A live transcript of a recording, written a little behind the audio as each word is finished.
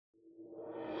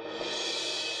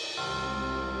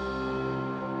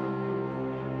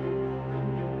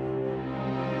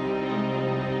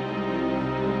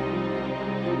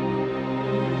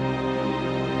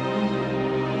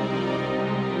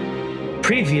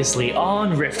Previously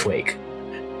on Riftwake,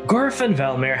 Gorf and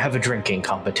Valmir have a drinking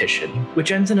competition,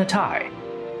 which ends in a tie.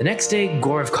 The next day,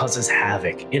 Gorf causes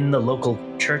havoc in the local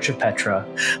Church of Petra.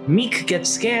 Meek gets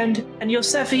scanned, and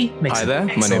Yosefi makes Hi there,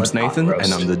 my name's Nathan,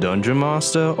 and I'm the Dungeon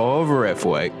Master of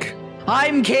Riftwake.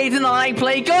 I'm Kate, and I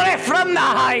play Gorf from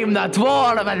Naheim, the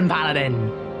Dwarven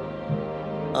Paladin.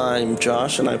 I'm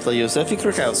Josh, and I play Yosefi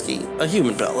Krakowski, a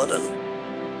human paladin.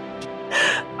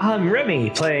 I'm Remy,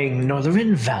 playing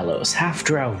Northern Valos,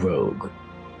 half-drow rogue.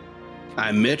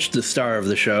 I'm Mitch, the star of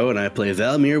the show, and I play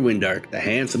Valmir Windark, the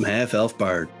handsome half-elf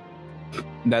bard.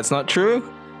 That's not true.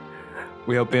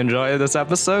 We hope you enjoy this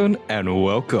episode, and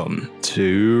welcome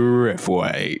to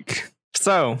Riftwake.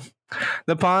 So,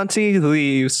 the party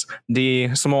leaves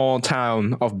the small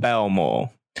town of Belmore,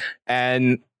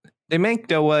 and they make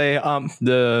their way up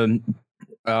the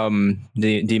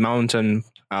mountain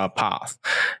path,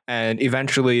 and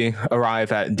eventually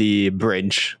arrive at the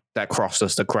bridge that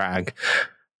crosses the crag.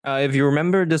 If you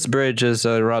remember, this bridge is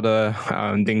a rather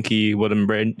dinky wooden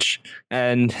bridge,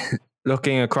 and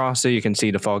looking across it, you can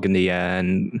see the fog in the air,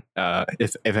 and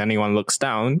if anyone looks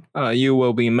down, you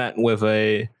will be met with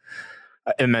a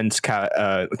immense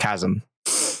chasm.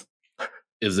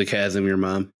 Is the chasm your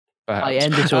mom? Perhaps. I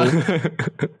end it all.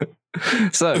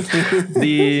 So,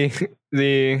 the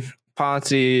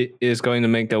party is going to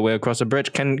make their way across the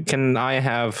bridge. Can I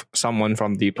have someone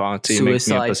from the party make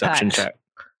me a perception check?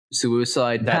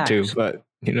 Suicide That pact. too, but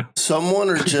you know. Someone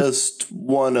or just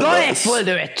one of Gorf us? will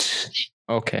do it.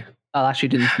 Okay. I actually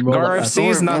didn't roll Gorf that.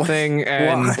 sees nothing,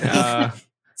 and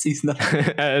Sees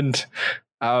nothing. and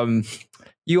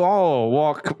you all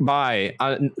walk by,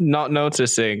 not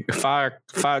noticing.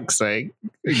 Fuck's sake!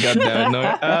 Goddamn,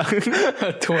 no.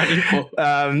 24.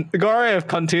 Gorf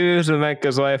continues to make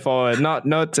his way forward, not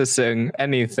noticing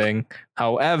anything.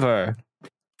 However,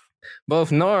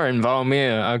 both Nor and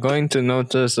Valmir are going to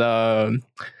notice an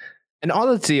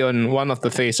oddity on one of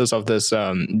the faces of this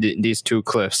these two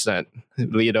cliffs that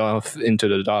lead off into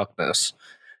the darkness.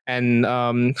 And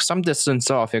some distance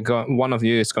off, one of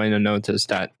you is going to notice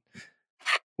that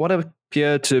what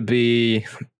appear to be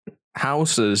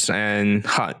houses and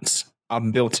huts are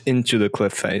built into the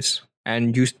cliff face.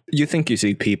 And you think you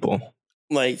see people.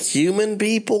 Like human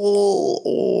people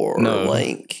or No.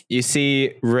 like... You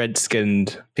see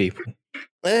red-skinned people.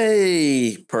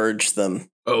 Hey, purge them.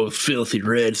 Oh, filthy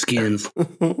redskins.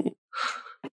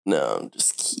 No, I'm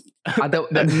just kidding. I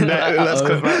don't. Let's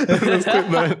clip that.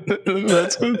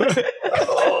 Let's clip that.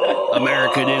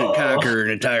 America didn't conquer an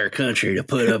entire country to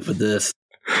put up with this.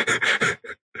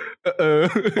 Oh,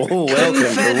 welcome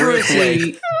to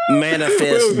Riftwake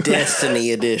Manifest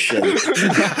Destiny Edition. This is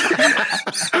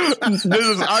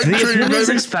The opinions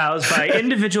espoused by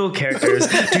individual characters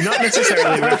do not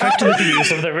necessarily reflect the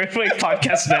views of the Riftwake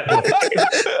Podcast Network.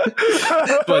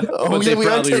 But they we are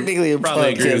probably technically a agree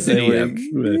podcast with the network.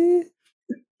 DM.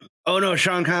 Oh no,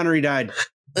 Sean Connery died.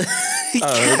 Bring it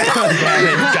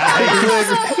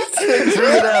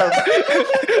up.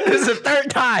 This is the third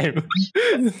time.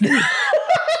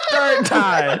 Third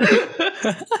time.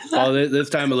 Oh, this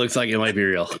time it looks like it might be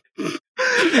real.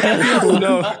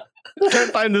 No.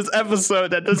 Can't find this episode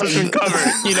that this has been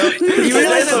covered. You know,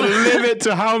 there's a limit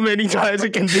to how many times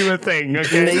it can do a thing.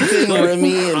 Okay. Nathan,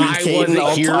 Remy, and I Caden wasn't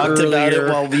all here talked about it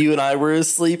earlier. while you and I were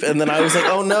asleep, and then I was like,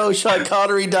 "Oh no, Sean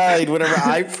Connery died!" Whenever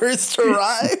I first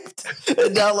arrived,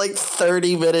 and now like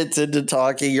 30 minutes into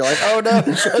talking, you're like, "Oh no,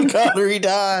 Sean Connery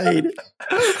died."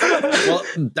 Well,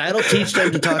 that'll teach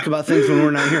them to talk about things when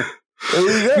we're not here. There we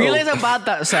go. Realize how bad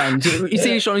that sounds. You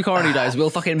see Sean Connery dies, we'll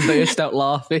fucking burst out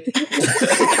laughing.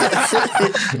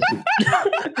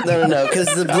 No,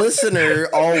 because the listener,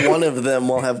 all one of them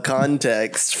will have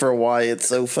context for why it's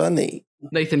so funny.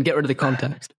 Nathan, get rid of the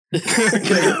context.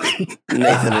 Nathan,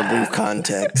 remove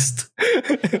context.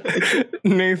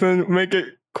 Nathan, make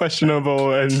it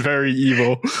questionable and very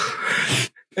evil.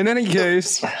 In any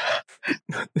case,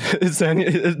 does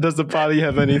the party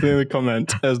have anything to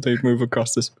comment as they move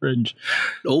across this bridge?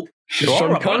 Nope. You're a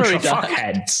bunch Connery of died.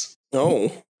 fuckheads. Oh.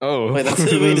 Oh. Wait,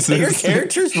 is that your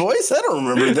character's voice? I don't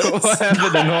remember this. What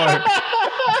happened to Nor?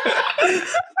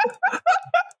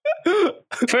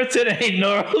 For today,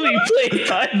 Nora will be played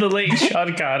by the late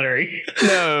Sean Connery.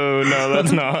 No,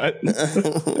 that's not.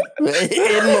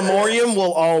 In memoriam,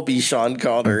 we'll all be Sean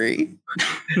Connery.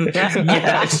 Yes, an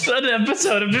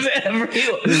episode of just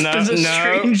there's a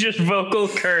strange just vocal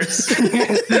curse.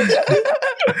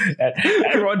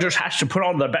 Everyone just has to put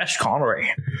on the best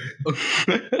Connery,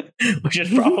 which is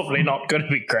probably not going to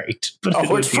be great. But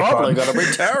Oh, it's probably going to be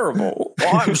terrible.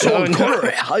 I'm Sean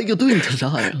Connery. How you doing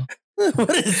today?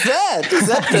 What is that? Is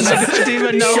that the doesn't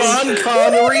even know. Sean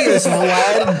Connery is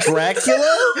Vlad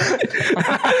Dracula?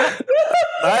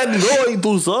 I'm going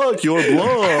to suck your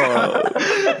blood.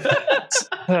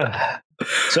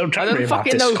 So tell I don't me about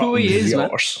fucking this know who he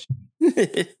Scotland of is, man.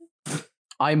 yours.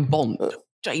 I'm Bond.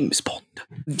 James Bond.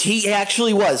 He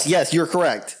actually was. Yes, you're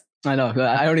correct. I know.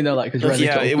 I only know that because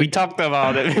Yeah, we talked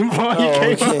about it before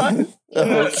you came on.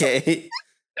 Okay.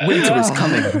 winter is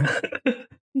coming.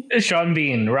 Sean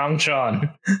Bean, wrong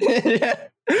Sean. Yeah,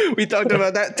 we talked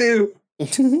about that too.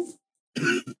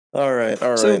 All right.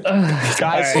 So,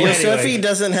 Guys, Yosefi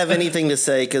doesn't have anything to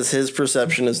say because his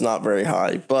perception is not very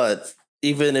high. But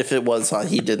even if it was high,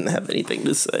 he didn't have anything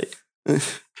to say.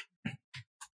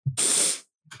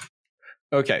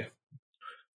 Okay.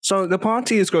 So the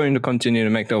party is going to continue to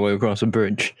make their way across the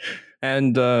bridge.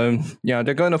 And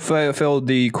they're going to feel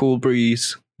the cool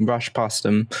breeze brush past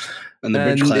them. And the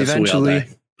bridge collapses, we all die.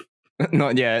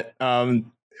 Not yet.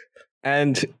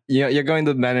 And you're going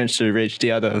to manage to reach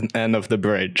the other end of the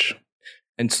bridge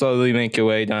and slowly make your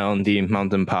way down the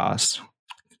mountain pass.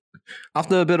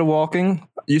 After a bit of walking,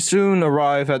 you soon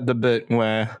arrive at the bit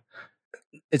where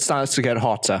it starts to get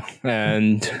hotter,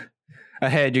 and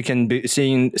ahead you can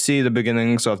see the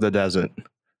beginnings of the desert.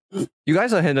 You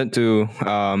guys are headed to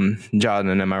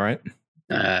Jarden, am I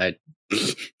right?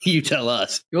 You tell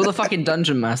us. You're the fucking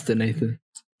dungeon master, Nathan.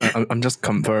 I'm just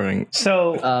confirming.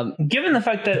 So, given the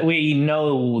fact that we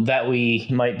know that we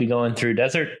might be going through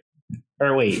desert,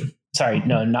 or wait, sorry,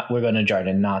 no, not we're going to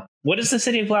Jarden. Not what is the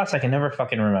city of glass? I can never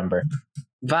fucking remember.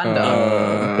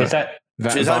 Vanda. Is that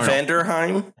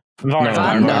Vanderheim?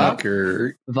 Varnock?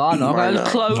 Varnock. I was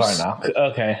close. Varnock.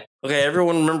 Okay. Okay,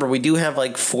 everyone remember, we do have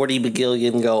like 40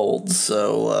 bagillion gold,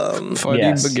 so... 40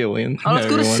 yes. bagillion. Oh, let's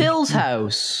go to everyone. Sill's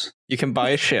house. You can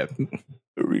buy a ship.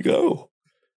 Here we go.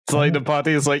 It's like the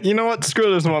party is like, you know what?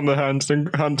 Screw this one, the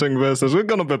hunting versus. We're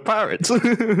gonna be pirates.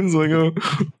 It's like, oh.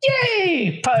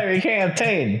 Yay! Pirate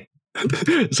campaign.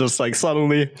 It's just like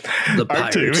suddenly The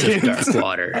pirates of Arcturians.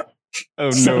 Darkwater.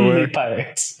 Oh Suddenly nowhere.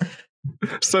 pirates.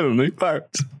 Suddenly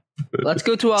pirates. Let's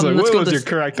go to So let's what go was to your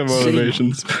character city.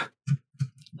 motivations?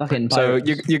 Fucking So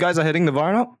pirates. you guys are hitting the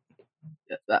Varnock?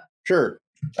 Sure.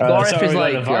 Gareth so are we is going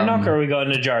like, to Varnock or are we going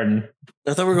to Jarden?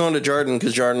 I thought we were going to Jarden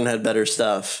because Jarden had better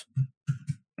stuff.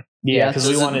 Yeah, Yeah, because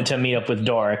we doesn't- wanted to meet up with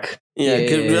Doric. Yeah,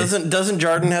 Yeah. doesn't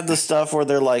Jarden have the stuff where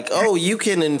they're like, oh, you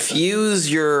can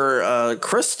infuse your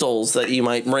crystals that you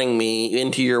might bring me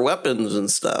into your weapons and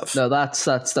stuff. No, that's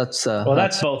Well,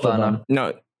 that's both of them.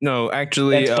 No,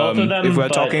 actually, It's both of them, if we're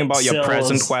but talking about your Sill's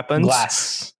present weapons,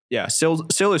 glass. yeah,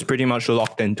 Sil is pretty much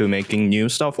locked into making new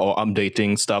stuff or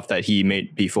updating stuff that he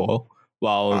made before,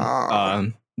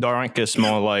 while Doric is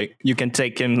more like, you can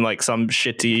take him like some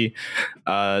shitty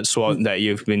sword that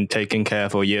you've been taking care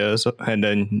for years and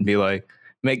then be like,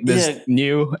 make this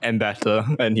new and better,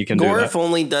 and he can do Gorf that.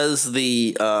 only does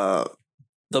the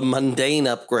mundane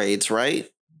upgrades, right?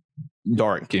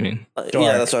 Doric, you mean?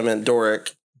 Yeah, that's what I meant,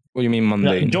 Doric. What do you mean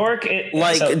mundane? Doric,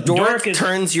 Doric is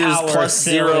turns your our +0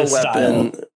 Sill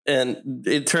weapon, style. and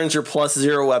it turns your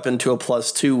 +0 weapon to a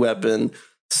 +2 weapon.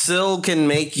 Sill can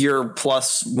make your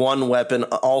 +1 weapon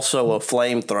also a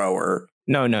flamethrower.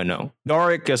 No.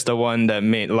 Doric is the one that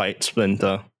made Light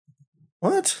Splinter.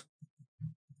 What?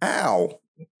 Ow.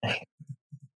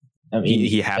 I mean,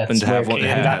 He happened that's to have where one.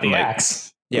 Caden got the like-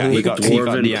 axe. Yeah, he got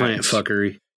Dwarven the plant axe.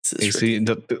 fuckery. This is You see,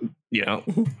 you know,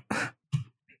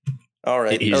 All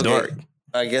right. he's okay. Doric.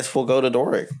 I guess we'll go to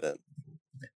Doric then.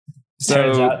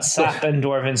 Turns So, out sap and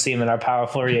dwarven semen are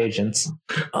powerful reagents.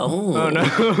 oh no,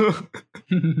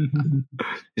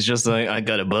 it's just like, I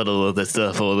gotta bottle of this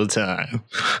stuff all the time.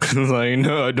 It's like,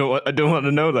 no, I don't want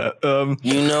to know that.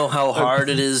 You know how hard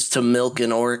it is to milk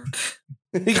an orc?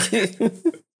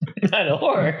 Not a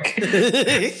orc.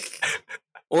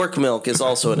 Orc milk is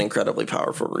also an incredibly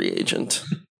powerful reagent.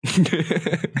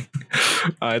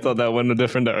 I thought that went a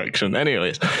different direction.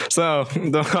 Anyways, so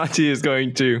the party is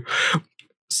going to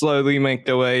slowly make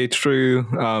their way through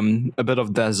a bit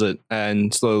of desert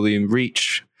and slowly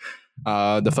reach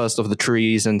the first of the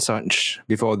trees and such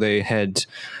before they head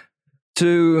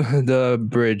to the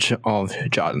bridge of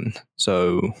Jarden.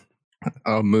 So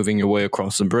moving your way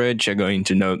across the bridge, you're going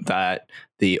to note that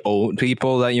the old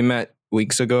people that you met I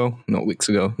guess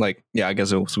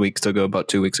it was weeks ago, about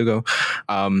 2 weeks ago,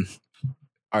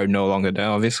 are no longer there,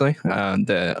 obviously.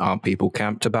 There are people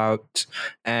camped about,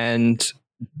 and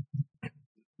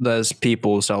there's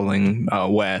people selling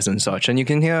wares and such. And you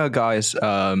can hear guys,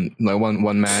 like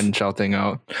one man shouting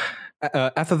out,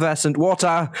 effervescent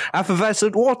water!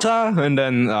 And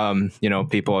then,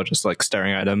 people are just like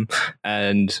staring at him.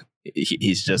 And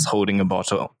he's just holding a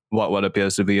bottle, what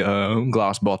appears to be a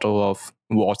glass bottle of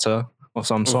water of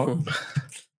some sort.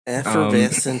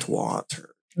 Effervescent water.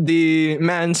 The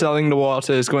man selling the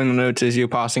water is going to notice you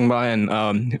passing by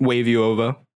and wave you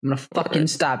over. I'm gonna fucking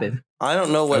stab him. I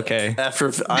don't know what Okay.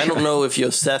 I don't know if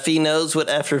Yosefi knows what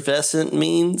effervescent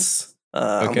means.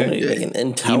 I'm gonna make an He might.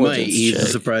 intelligence He's a check.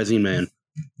 surprising man.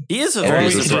 He is a Very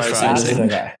very surprising. surprising. That's the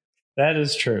guy. That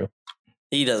is true.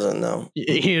 He doesn't know.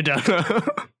 You don't know.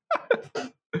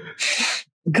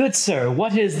 Good sir,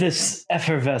 what is this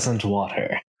effervescent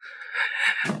water?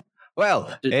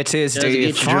 Well, it is does it the get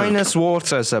you drunk? finest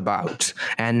waters about,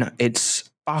 and it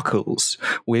sparkles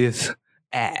with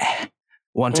air.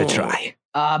 Want to Oh. try?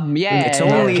 Yeah. It's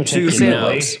only Yeah. 2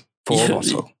 silvers for a Yeah.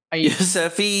 bottle.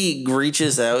 Yosefi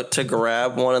reaches out to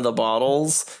grab one of the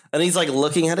bottles, and he's like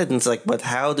looking at it, and it's like, "But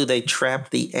how do they trap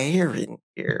the air in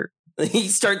here?" He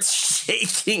starts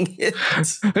shaking it.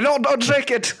 No, don't shake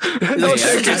it! Don't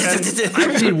shake it!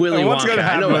 I've seen Willy What's Wonka. gonna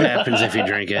I know what happen? happens if you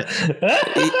drink it.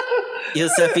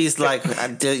 Yosefi's like,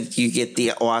 "Do you get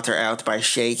the water out by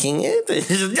shaking it?"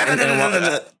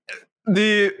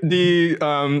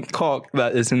 The cork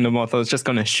that is in the bottle is just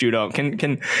gonna shoot up.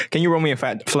 Can you roll me a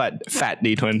fat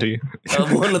D20?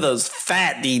 One of those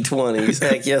fat D20s.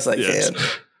 Heck yes, I Yes. can.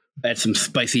 That's some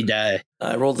spicy dye.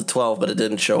 I rolled a 12, but it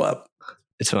didn't show up.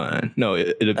 It's fine. No,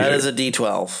 it That appears. is a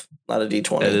D12, not a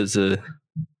D20.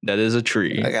 That is a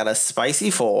tree. I got a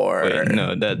spicy 4. Wait,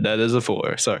 no, that is a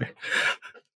 4. Sorry.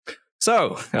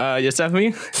 So,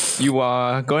 Yosefi, you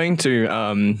are going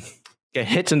to get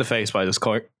hit in the face by this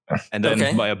cork, and then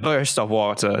Okay. by a burst of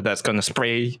water that's going to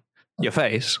spray your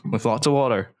face with lots of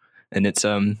water, and it's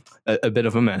a bit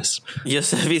of a mess.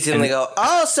 Yosefi's gonna go,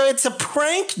 "Oh, so it's a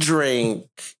prank drink.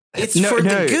 It's No, for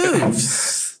no. the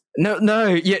goofs." No,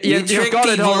 you've trick got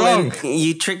it all people wrong.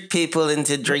 you trick people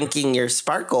into drinking your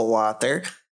sparkle water,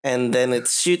 and then it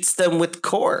shoots them with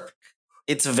cork.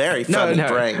 It's a very funny no.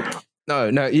 prank. No,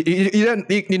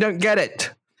 you don't get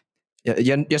it.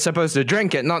 You're supposed to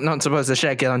drink it, not supposed to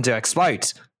shake it until it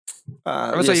explodes.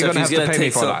 Also, you're gonna have to pay me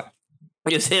for that.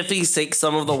 Yosefi takes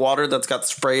some of the water that's got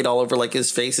sprayed all over like his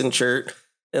face and shirt,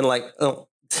 and like,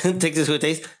 takes it to a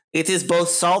taste. It is both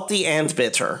salty and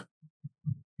bitter.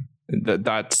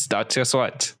 That's just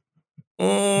what.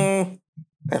 I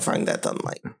find that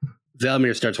unlikely.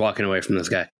 Valmir starts walking away from this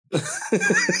guy.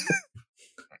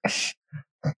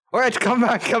 Wait, come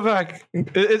back.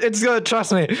 It's good,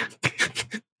 trust me.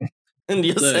 And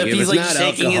Look, if Yosefi's it's like not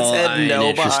shaking his alcohol, I head ain't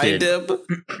no behind interested.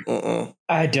 him.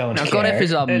 I don't Now, care. Gorif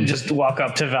is, and just walk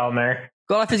up to Valmer.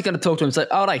 Golf is going to talk to him and say,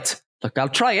 all right, look, I'll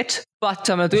try it, but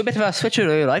I'm going to do a bit of a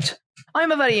switcheroo, right?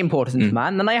 I'm a very important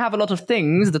man, and I have a lot of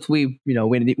things that we're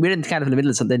in kind of the middle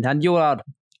of something, and you are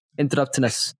interrupting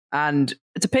us. And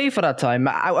to pay for that time,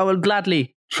 I will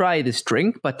gladly try this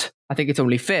drink, but I think it's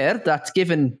only fair that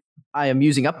given I am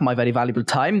using up my very valuable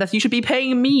time, that you should be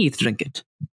paying me to drink it.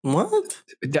 What?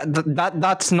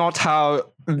 That's not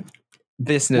how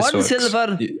business One works.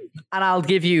 silver, and I'll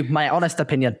give you my honest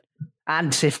opinion. And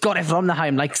if Gorif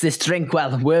Romnaheim likes this drink,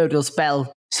 well, word will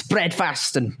spread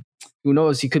fast, and who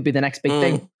knows, he could be the next big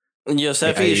thing.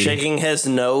 Yosefi is shaking his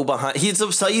no behind.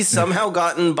 He's somehow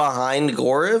gotten behind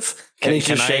Gorif, and he's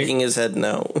just can I- shaking his head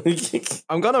no.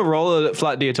 I'm gonna roll a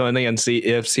flat D20 and see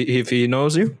if he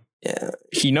knows you. Yeah.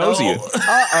 He knows you.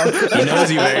 Uh-oh. He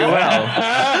knows you very well,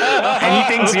 and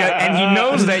he thinks and he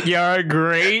knows that you're a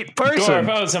great person. Gorf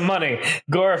owes some money.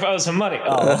 Gorf owes some money.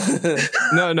 Oh,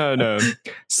 No.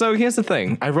 So here's the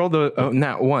thing. I rolled a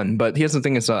nat 1, but here's the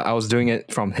thing is I was doing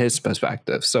it from his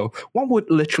perspective. So what would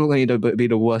literally be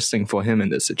the worst thing for him in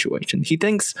this situation? He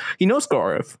thinks he knows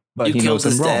Gorif, but You he killed knows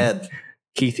him his wrong. dad.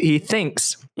 He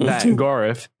thinks that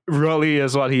Gorif really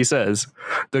is what he says,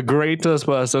 the greatest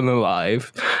person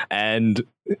alive, and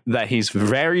that he's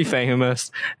very famous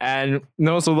and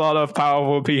knows a lot of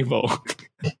powerful people,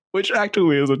 which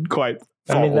actually isn't quite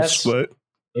false, I mean, that's- but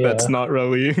yeah. that's not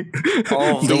really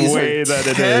All of the these way are that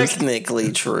it is.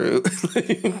 technically true.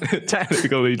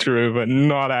 Technically true, but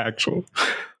not actual.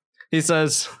 He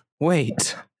says,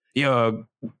 "Wait, you're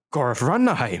Gorf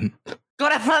Runheim.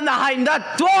 Gorif Romnaheim,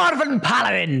 the Dwarven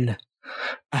Paladin!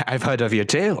 I've heard of your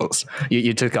tales.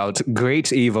 You took out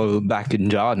great evil back in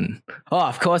Jordan." Oh,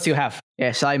 of course you have.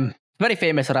 Yes, I'm very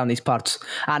famous around these parts.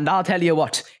 And I'll tell you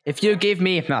what, if you give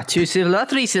me 2 silver,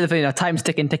 3 silver, time's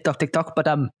ticking, tick-tock, but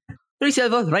 3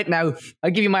 silver right now,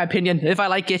 I'll give you my opinion. If I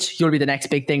like it, you'll be the next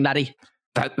big thing, laddie.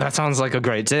 That sounds like a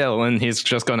great deal, and he's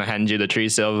just gonna hand you the 3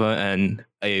 silver and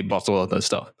a bottle of the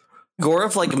stuff.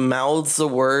 Gorif like mouths the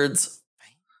words.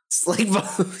 It's like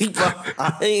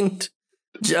behind.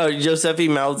 Yosefi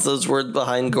mouths those words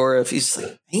behind Gorif. He's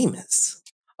like, famous.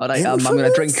 All right, I'm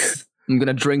gonna drink. I'm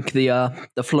gonna drink the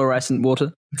fluorescent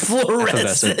water.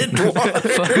 Fluorescent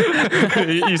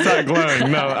water. You start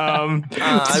glowing. No.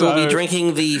 I will be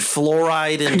drinking the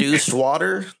fluoride-induced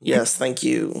water. Yes, thank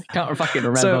you. Can't fucking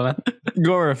remember. So- Man.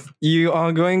 Gorf, you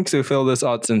are going to feel this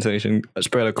odd sensation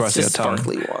spread across It's just your tongue.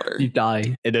 sparkly water. You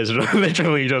die. It is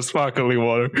literally just sparkly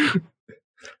water,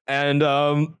 and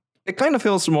it kind of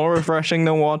feels more refreshing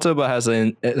than water, but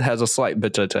it has a slight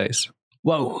bitter taste.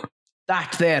 Whoa,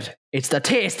 that there. It's the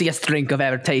tastiest drink I've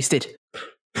ever tasted.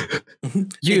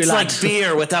 It's like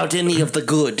beer without any of the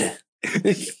good.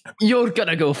 You're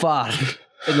gonna go far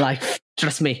in life.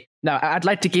 Trust me. Now, I'd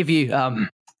like to give you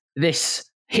this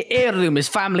heirloom, his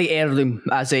family heirloom,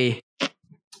 as a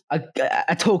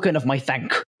token of my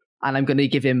thank. And I'm gonna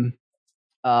give him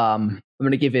a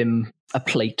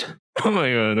plate. Oh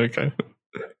my god! Okay,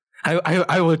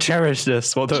 I will cherish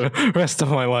this for the rest of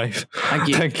my life. Thank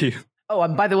you. Thank you. Oh,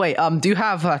 and by the way, do you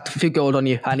have a few gold on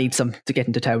you? I need some to get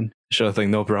into town. Sure thing,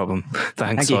 no problem.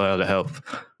 Thanks Thank you. for all the help.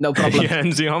 No problem. He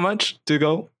hands you how much? 2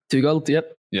 gold? 2 gold,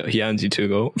 yep. Yeah, he hands you 2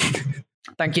 gold.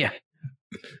 Thank you.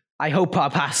 I hope I'll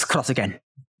pass cross again.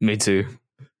 Me too.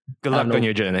 Good I luck don't on know.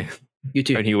 your journey. You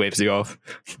too. And he waves you off.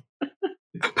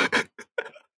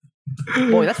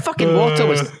 Boy, that fucking water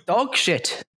was dog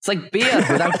shit. It's like beer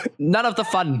without none of the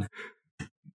fun.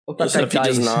 Hope that Except he guy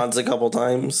just dies. nods a couple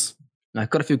times. I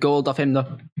got a few gold off him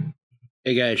though.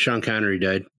 Hey guys, Sean Connery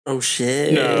died. Oh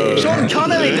shit! No. Sean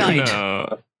Connery died.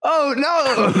 No. Oh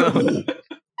no!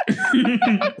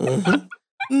 Mhm.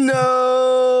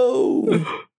 No.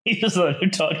 He was the one who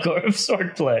taught Gorf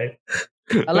swordplay.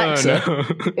 Alexa, Oh,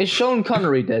 no. is Sean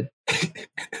Connery dead?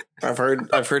 I've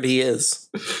heard he is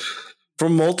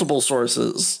from multiple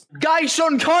sources. Guys,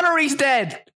 Sean Connery's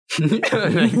dead. Oh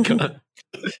my god.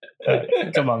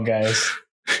 Come on, guys.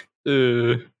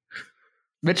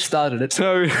 Mitch started it.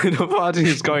 So the party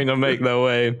is going to make their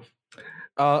way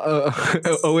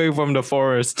away from the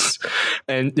forests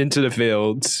and into the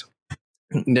fields.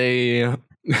 They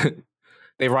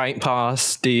ride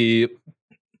past the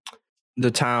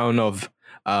town of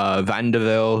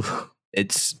Vanderville.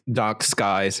 It's dark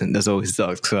skies, and there's always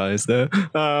dark skies there.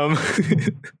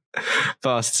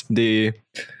 Past the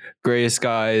gray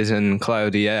skies and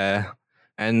cloudy air,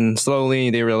 and slowly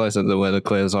they realize that the weather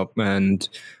clears up, and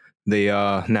they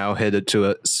are now headed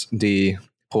towards the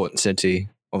port city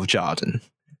of Jarden.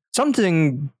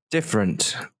 Something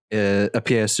different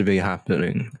appears to be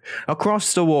happening.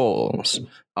 Across the walls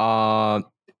are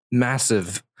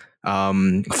massive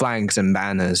flags and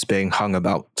banners being hung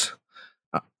about.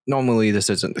 Normally this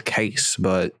isn't the case,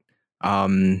 but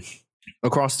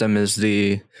across them is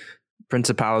the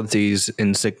principality's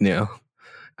insignia,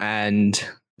 and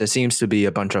there seems to be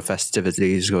a bunch of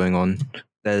festivities going on.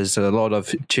 There's a lot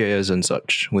of cheers and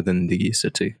such within the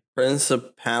city.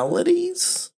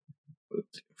 Principalities?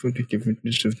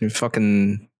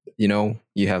 Fucking,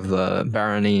 you have the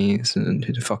baronies and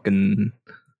fucking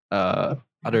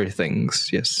other things,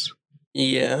 yes.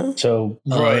 Yeah. So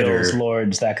royals,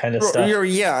 lords, that kind of stuff.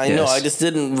 Yeah, I know. Yes. I just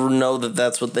didn't know that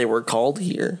that's what they were called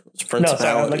here. It's No, so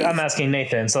principalities. I'm asking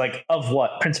Nathan. So of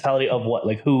what? Principality of what?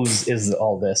 Whose is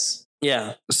all this?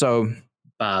 Yeah. So,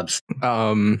 Bob's.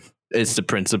 it's the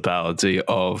principality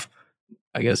of,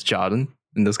 I guess, Jarden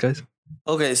in this case.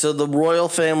 Okay, so the royal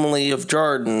family of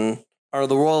Jarden, or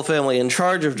the royal family in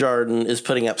charge of Jarden, is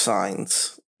putting up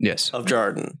signs Yes. of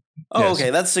Jarden. Oh, Yes. okay,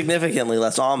 that's significantly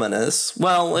less ominous.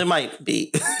 Well, it might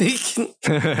be.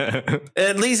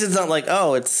 At least it's not like,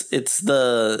 it's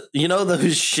the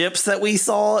those ships that we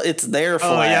saw. It's their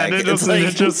flag.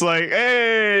 It's just like,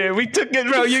 hey, we took it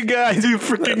from you guys, you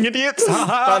freaking idiots!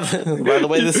 by the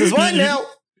way, this is mine now.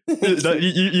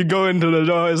 you go into the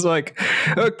door. It's like,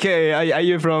 okay, are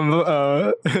you from?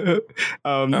 Are you from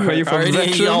Are any of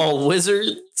Veteran? y'all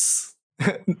wizards?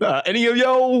 Any of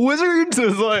y'all wizards?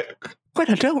 It's like, wait,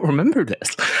 I don't remember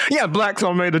this. Yeah,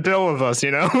 Blackthorn made a deal with us.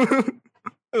 It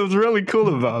was really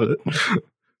cool about it.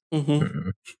 Mm-hmm.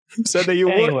 Said that you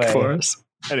Anyway. worked for us.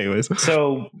 Anyways,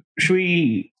 So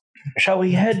shall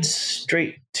we head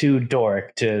straight to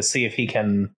Doric to see if he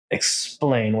can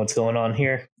explain what's going on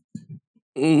here?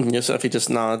 Yosefi just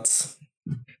nods.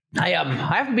 I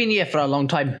haven't been here for a long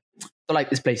time. I like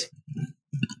this place.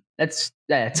 Let's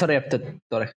hurry up to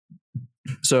Doric.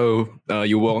 so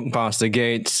you walk past the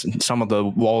gates. Some of the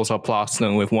walls are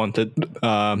plastered with wanted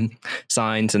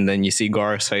signs, and then you see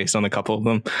Gar's face on a couple of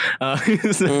them.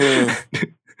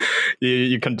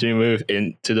 You continue to move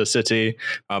into the city,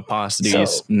 past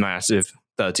these massive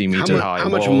 30-meter high How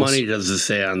much walls. money does it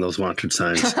say on those wanted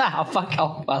signs? Fuck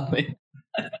off, man.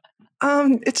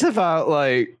 It's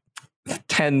about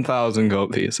 10,000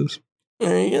 gold pieces.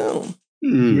 There you go.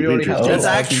 We already have That's 10,000.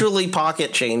 actually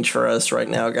pocket change for us right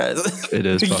now, guys. It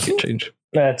is pocket change.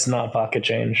 That's not pocket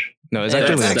change. No, it's Yeah,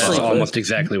 actually that's That's actually- almost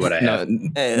exactly what I have. No,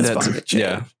 Hey, it's that's- pocket change.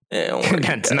 yeah. Don't worry,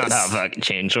 That's not guys. how pocket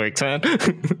change works, man.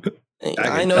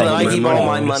 I know that I keep all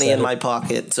my money in Said it. my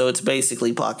pocket, so it's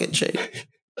basically pocket change.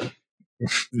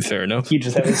 Fair enough. You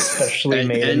just have a specially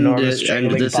made And enormous this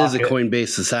jangling is a pocket.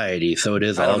 coin-based society, so it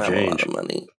is I all don't have a lot change. of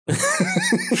money.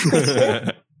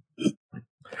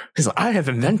 He's like, I have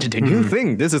invented a new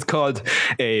thing. This is called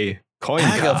a coin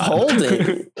Bag card. of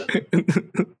holding.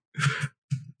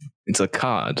 It's a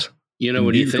card. You know,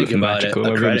 when you Indeed, think with about it, magical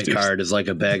a credit abilities. card is like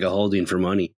a bag of holding for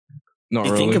money. Not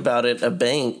You really. think about it, a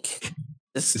bank.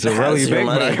 It's a really big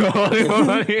bag of holding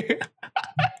money.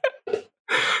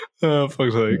 Oh,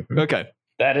 fuck's sake. Okay.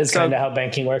 That is So- kind of how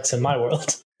banking works in my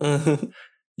world.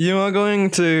 You are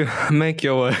going to make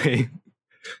your way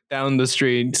down the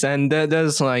streets, and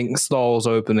there's like stalls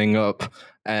opening up,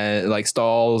 like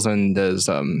stalls, and there's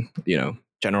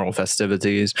general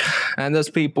festivities, and there's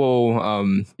people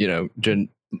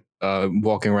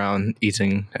walking around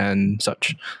eating and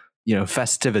such,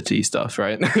 festivity stuff,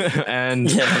 right? And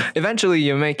Yeah. eventually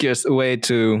you make your way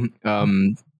to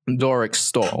Doric's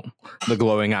stall, the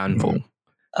glowing anvil.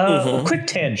 Mhm. Quick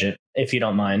tangent, if you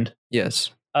don't mind. Yes.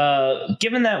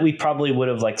 Given that we probably would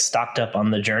have like stocked up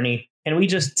on the journey, can we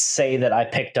just say that I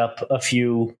picked up a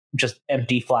few just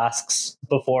empty flasks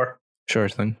before? Sure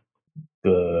thing.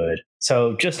 Good.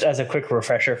 So just as a quick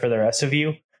refresher for the rest of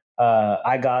you,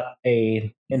 I got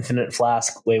a infinite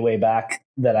flask way back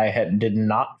that I did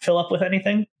not fill up with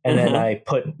anything, and then I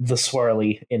put the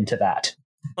swirly into that.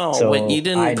 Oh, So wait, you I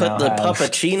didn't put now the have-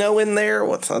 puppuccino in there?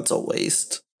 That's a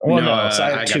waste. Well, No, no, so I I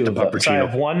have got two. the So I puppuccino.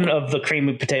 have one of the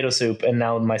creamy potato soup, and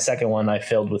now my second one I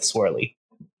filled with swirly.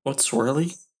 What's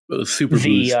swirly? Super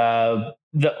booze.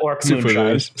 The orc Super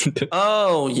moonshine. booze.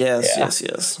 Oh, yes, Yeah.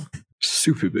 yes.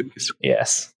 Super booze.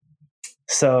 Yes.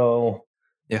 So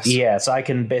Yes. yeah, so I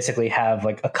can basically have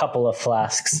like a couple of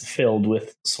flasks filled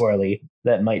with swirly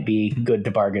that might be good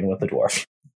to bargain with the dwarf.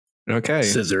 Okay.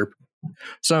 Scissor.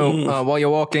 So Mm. while you're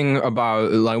walking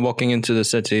into the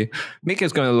city,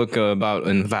 Mika's going to look about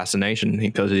in fascination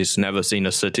because he's never seen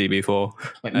a city before,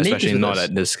 Wait, Meek is especially with not us.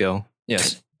 at this scale.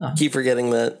 Yes. Keep forgetting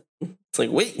that. It's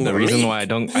like, wait, The reason why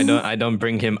I don't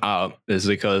bring him up is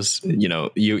because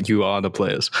you are the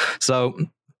players. So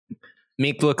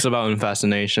Meek looks about in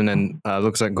fascination and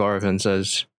looks at Gorif and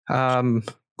says,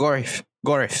 Gorif,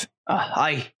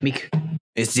 Hi, Meek.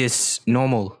 is this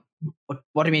normal?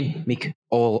 What do you mean, Meek?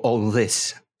 All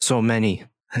this, so many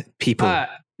people.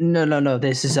 No.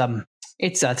 This is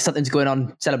it's something's going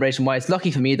on celebration wise. Lucky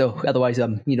for me though. Otherwise,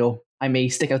 I may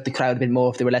stick out the crowd a bit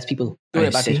more if there were less people. Don't worry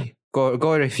about it.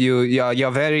 Gorif,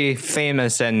 you're very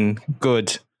famous and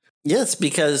good. Yes,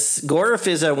 because Gorif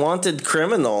is a wanted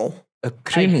criminal. A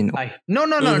criminal. No.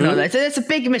 It's a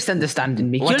big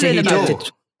misunderstanding, Meek. What You'll did learn he about do?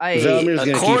 it. Valmir's gonna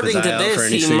keep According his to eye out for this,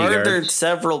 any he city murdered guards.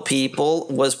 several people,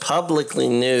 was publicly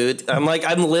nude. I'm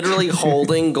literally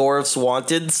holding Gorif's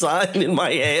wanted sign in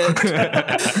my hand.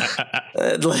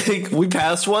 We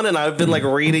passed one, and I've been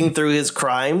reading through his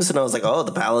crimes, and I was like, oh,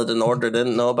 the Paladin Order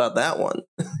didn't know about that one.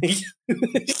 Or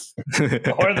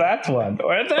that one.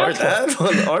 Or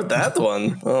That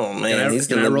one. Oh, man.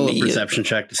 Can I roll a perception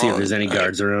check to see if there's any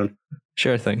guards around?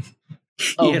 Sure thing.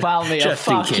 Oh, Yeah, Valmir, just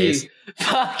in fuck you. case.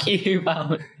 Fuck you,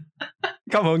 Valmir.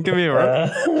 Come on, give me a roll.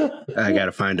 I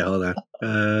gotta find it. Hold on.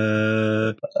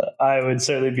 I would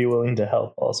certainly be willing to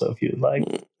help also if you would like.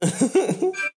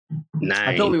 9.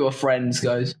 I thought we were friends,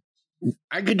 guys.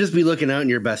 I could just be looking out in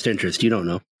your best interest. You don't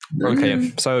know.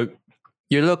 Okay, so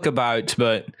you look about,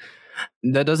 but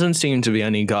there doesn't seem to be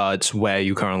any guards where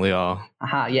you currently are.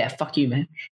 Aha, yeah, fuck you, man.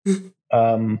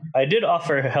 I did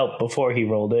offer help before he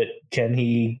rolled it. Can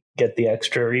he get the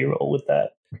extra reroll with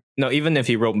that? No, even if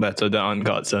he rolled better, there aren't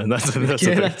guards. So that's the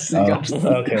Yeah, thing. that's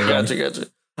Okay. then.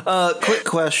 Gotcha. Quick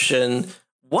question.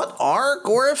 What are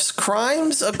Gorif's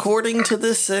crimes according to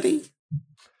this city?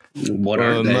 What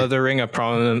are they? Murdering a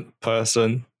prominent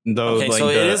person, though. Okay, so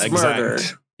it is murder.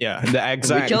 Yeah, the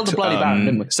exact killed the bloody baron,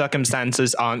 didn't we?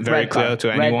 circumstances aren't very Red clear card- to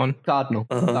red anyone. Cardinal.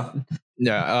 Uh-huh.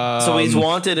 Yeah. So he's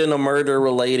wanted in a murder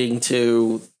relating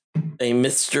to a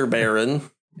Mr. Baron,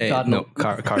 No,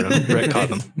 Cardinal. Red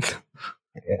Cardinal.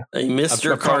 a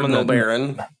Mr. A Cardinal prominent-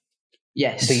 Baron.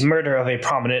 Yes. The murder of a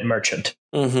prominent merchant.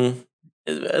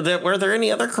 Mm-hmm. Were there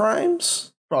any other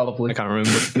crimes? I Probably. can't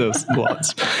remember those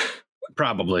lots.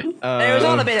 Probably. There was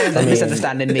all a bit of a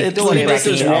misunderstanding, Meek. it's Don't worry like about this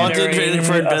is it. wanted Murdering,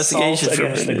 for investigation assault for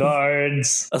against the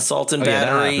guards. assault and Oh, yeah, that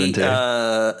battery,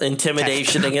 happened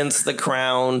intimidation against the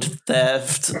crown,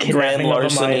 theft, grand Kidnapping of a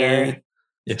larceny, minor.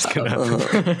 Yes, kidnap.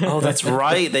 Oh, that's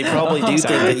right. They probably do think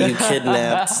that you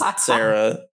kidnapped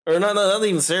Sarah. Or not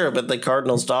even Sarah, but the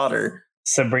Cardinal's daughter.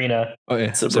 Sabrina. Oh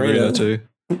yeah, Sabrina. Sabrina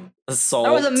too. Assault.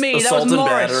 That wasn't me, that Assault was and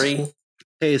Morris. battery.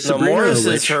 Hey, No, Sabrina, Morris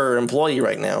which- is her employee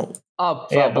right now. Oh,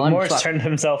 Yeah, well, but I'm Morris fucked. turned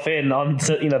himself in on,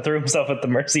 threw himself at the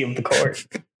mercy of the court.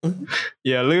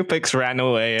 Yeah, Lupix ran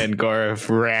away and Gorf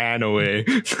ran away.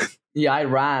 Yeah, I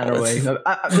ran away.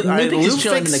 Lupix is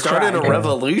chilling in the started a crowd.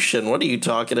 revolution. What are you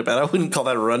talking about? I wouldn't call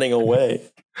that running away.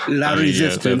 La Yeah, fair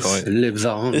resistance point. lives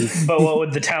on. But what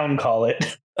would the town call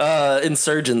it?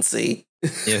 Insurgency.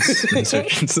 Yes,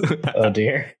 insurgents. Oh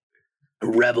dear.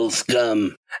 Rebel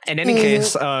scum. In any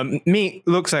case, Meek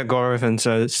looks at Gorf and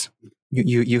says,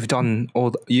 "You've done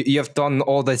all. You've done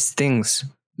all these things."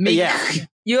 Me, Yeah.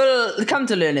 You'll come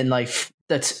to learn in life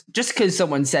that just because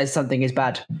someone says something is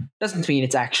bad doesn't mean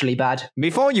it's actually bad.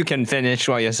 Before you can finish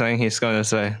what you're saying, he's gonna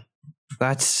say,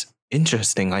 "That's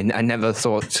interesting. I never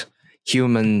thought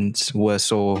humans were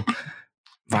so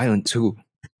violent too."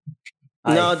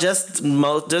 No, just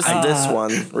this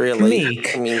one, really.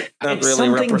 Meek. I mean, not It's really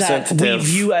something that representative. we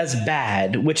view as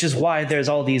bad, which is why there's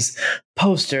all these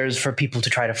posters for people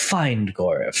to try to find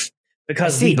Gorf.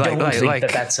 Because I see, we don't think like-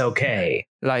 that that's okay.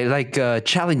 Like a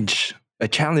challenge,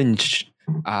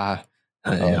 a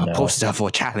no. poster for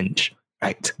challenge,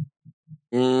 right?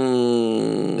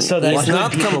 So that he's good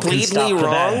not people can completely stop the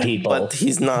bad wrong, people. but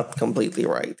he's not completely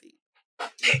right.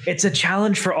 It's a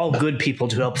challenge for all good people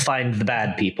to help find the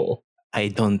bad people. I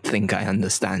don't think I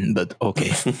understand, but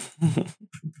okay.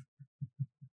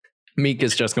 Meek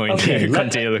is just going Okay, to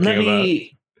continue looking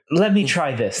let me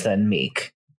try this then,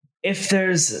 Meek. If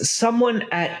there's someone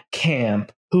at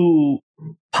camp who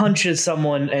punches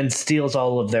someone and steals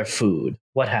all of their food,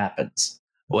 what happens?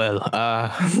 Well,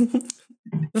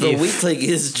 The If- weakling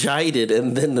is jided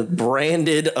and then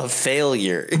branded a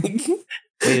failure.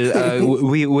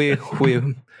 we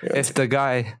if the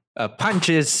guy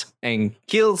punches and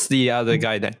kills the other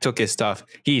guy that took his stuff,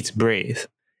 he's brave.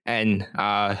 And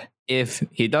if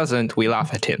he doesn't, we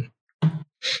laugh at him.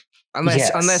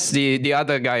 Yes. Unless the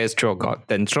other guy is Trogot,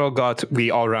 then Trogot, we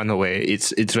all run away.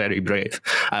 It's very brave.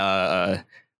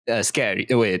 Scary.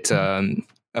 Wait,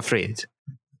 afraid.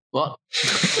 What?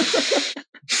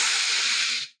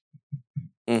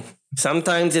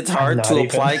 Sometimes it's I'm hard not to even-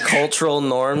 apply cultural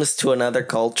norms to another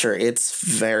culture. It's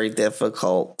very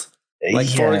difficult. Like,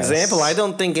 for Yes. example, I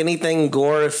don't think anything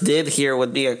Gorf did here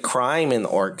would be a crime in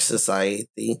Orc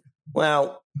society.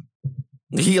 Well,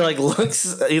 he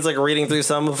he's like reading through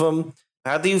some of them.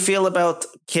 How do you feel about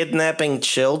kidnapping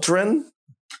children?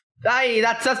 Aye,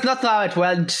 that's not how it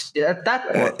went.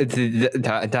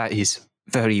 That is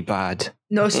very bad.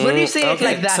 No, so when you say it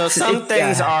like that, so some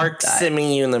things are aye.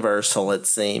 semi-universal, it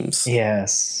seems.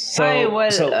 Yes. So, Aye,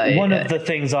 well, one aye. of the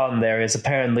things on there is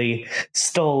apparently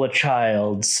stole a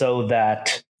child so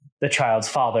that the child's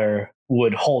father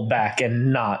would hold back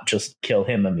and not just kill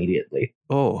him immediately.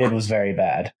 Oh, It was very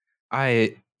bad.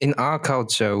 in our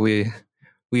culture, we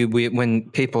when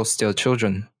people steal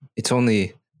children, it's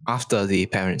only after the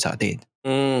parents are dead.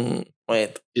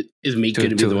 Wait. Is Meek To- going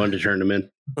to be to- the one to turn him in?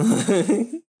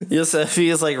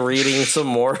 Yosefi is like reading some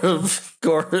more of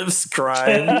Gorf's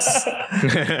crimes.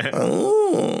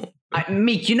 Oh.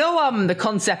 Meek, you know the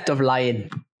concept of lying.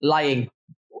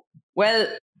 Well,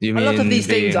 You a lot of these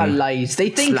things are being lies. They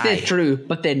think sly? they're true,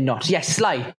 but they're not. Yes,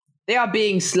 sly. They are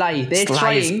being sly. They're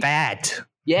Sly is trying. bad.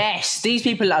 Yes, these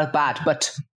people are bad,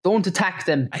 but don't attack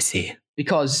them I see.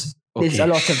 because there's Okay.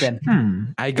 a lot of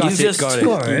them. I got it. Got it.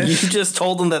 Gorf. You just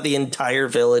told them that the entire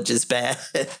village is bad.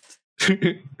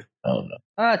 Oh no.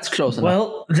 That's close enough.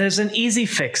 Well, there's an easy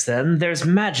fix then. There's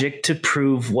magic to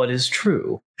prove what is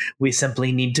true. We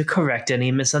simply need to correct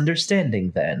any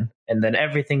misunderstanding then, and then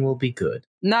everything will be good.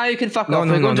 Now you can fuck No, off.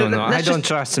 no, We're no, going no, to- no. I let's don't just-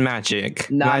 trust magic.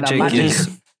 No, magic magic- is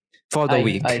for the Aye,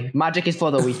 weak. aye. Magic is for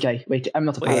the weak guy. Wait, I'm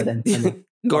not a Wait. paladin.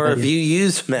 Gorf, you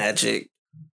use magic.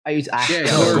 I use axe. Yeah,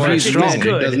 Oh, or if Gorf he's is magic,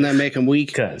 good. doesn't that make him weak?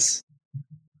 Because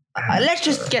Let's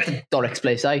just get to Doric's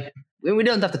place. We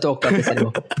don't have to talk about this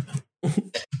anymore.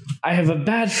 I have a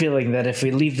bad feeling that if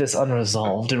we leave this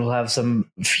unresolved, it will have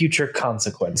some future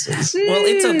consequences. Well,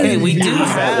 it's okay. We do Yeah.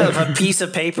 have a piece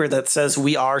of paper that says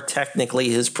we are technically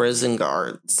his prison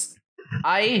guards.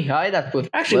 Aye, that would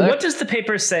Actually, work. what does the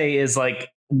paper say is like,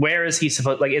 where is he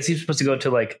supposed, like, is he supposed to go to,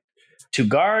 like, to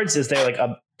guards? Is there, like,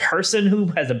 a person who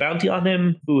has a bounty on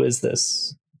him? Who is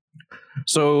this?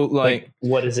 So, like,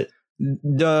 what is it?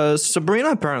 the Sabrina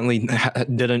apparently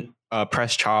didn't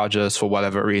press charges for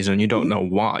whatever reason. You don't know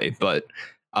why, but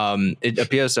it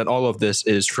appears that all of this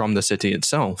is from the city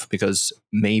itself because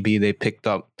maybe they picked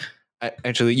up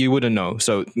Actually, you wouldn't know.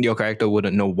 So your character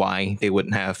wouldn't know why they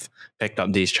wouldn't have picked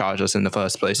up these charges in the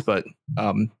first place. But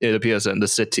it appears that the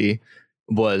city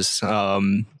was,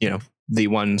 the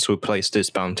ones who placed this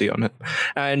bounty on it.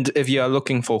 And if you are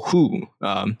looking for who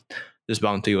this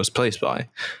bounty was placed by,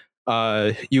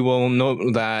 you will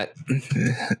know that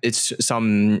it's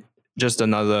just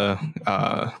another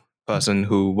person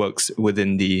who works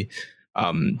within the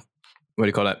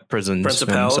prisons,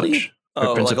 principality,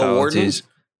 and such. Like a warden.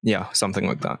 Yeah, something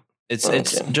like that. It's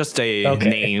just a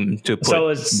name to put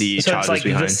the charges it's like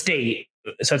behind. the state.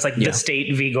 So it's like the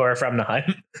state Vigor from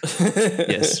Nahim.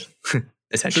 Yes,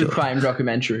 essentially. True crime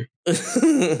documentary.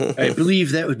 I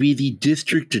believe that would be the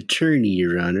district attorney,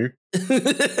 Your Honor.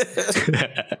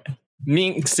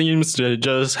 Mink seems to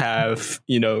just have,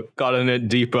 gotten it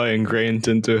deeper ingrained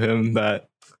into him that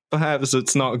perhaps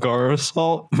it's not Gorov's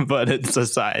fault, but it's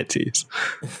society's.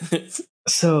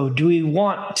 So, do we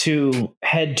want to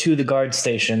head to the guard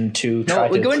station to try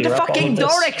to we're going to clear up all fucking of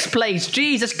this? Doric's place.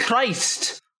 Jesus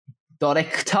Christ.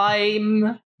 Doric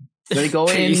time. We're Are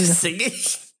going you singing?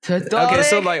 to Doric. Okay,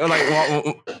 so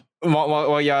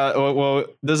well,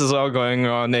 this is all going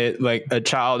on. A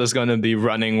child is going to be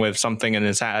running with something in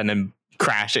his hand and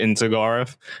crash into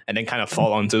Gorov, and then kind of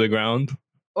fall onto the ground.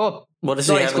 Oh, What does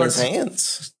he Doric's have in his got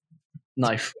hands?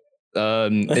 knife.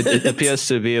 It appears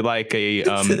to be like a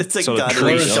It's a sort of gun.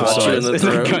 tree He shot you in the it's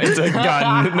a throat. gun. It's a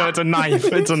gun. No, it's a knife.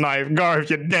 It's a knife. Gorov,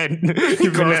 you're dead. You've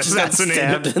been Gorov just got assassinated.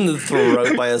 stabbed in the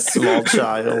throat by a small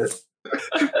child.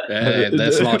 Hey,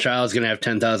 that small child's going to have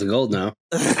 10,000 gold now.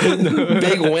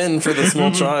 Big win for the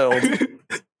small child.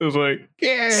 It was like,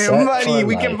 yeah, Set money, for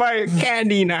we can life. buy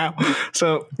candy now.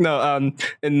 So no,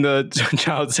 in the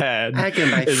child's head, I can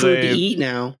buy is food to eat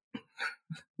now.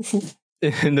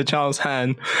 in the child's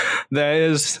hand, there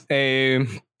is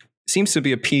seems to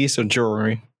be a piece of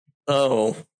jewelry.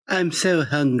 Oh. I'm so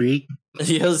hungry.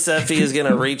 Yosefi is going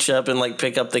to reach up and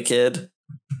pick up the kid.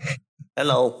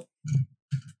 Hello.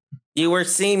 You were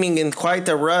seeming in quite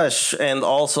a rush and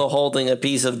also holding a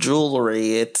piece of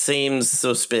jewelry. It seems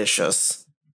suspicious.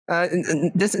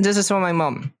 This is for my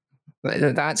mom.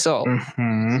 That's all. Mhm.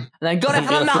 And then got it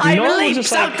from the high Normal leaps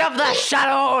just like- out of the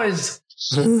shadows.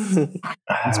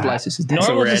 Splices is dead. Nora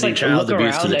So will we're just adding child look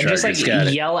abuse to around the and just charges. Got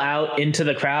it. yell out into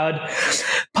the crowd.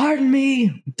 Pardon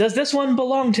me, does this one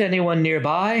belong to anyone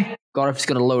nearby? Gorof's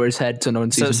going to lower his head so no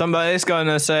one sees So him. somebody's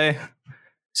gonna say,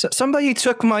 somebody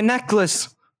took my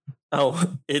necklace.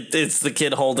 Oh, it's the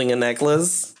kid holding a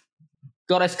necklace.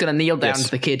 Gorof's going to kneel down Yes.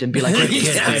 to the kid and be like,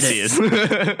 Yes, he is.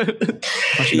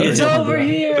 It's over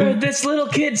here. This little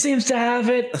kid seems to have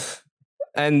it.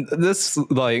 And this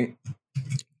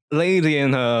lady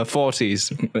in her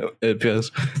 40s, it appears,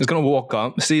 is gonna walk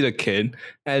up, see the kid,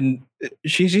 and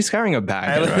she's carrying a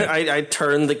bag. Right? I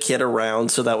turned the kid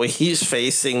around so that way he's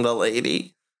facing the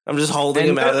lady. I'm just holding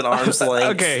him out at arm's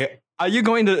length. Okay, you're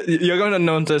going to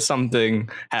notice something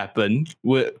happen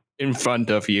in front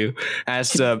of you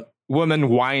as the woman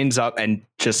winds up and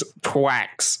just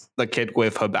whacks the kid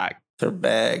with her bag. Her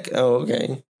bag. Oh,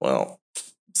 okay. Well,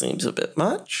 seems a bit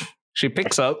much. She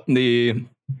picks up the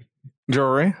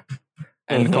jewelry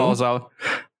and calls out,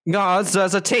 "Guards,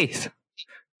 there's a teeth."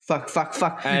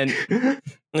 fuck. And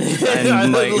I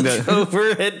like look over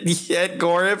at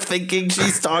Gorov thinking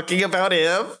she's talking about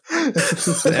him.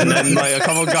 and then a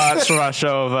couple guards rush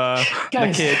over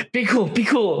Guys, the kid. be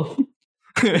cool.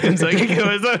 It's like,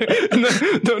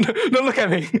 don't look at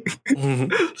me.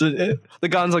 So the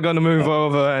guns are going to move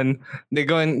over, and they're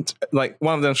going to,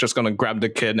 one of them's just going to grab the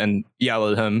kid and yell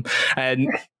at him, and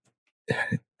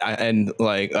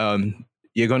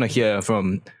you're going to hear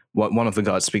from one of the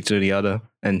guards speak to the other,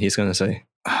 and he's going to say,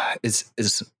 "Is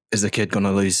the kid going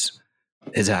to lose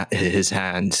his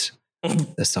hands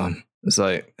this time?" It's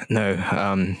like,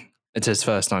 no, it's his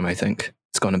first time. I think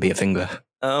it's going to be a finger.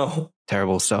 Oh.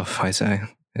 Terrible stuff, I say.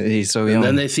 He's so And young.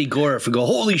 then they see Gorov and go,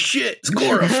 holy shit, it's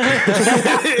Gorov.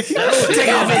 Take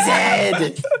off his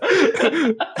head.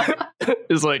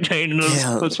 It's like changing his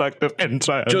perspective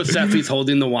entirely. Josephi's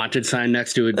holding the wanted sign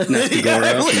next to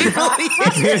Gorov.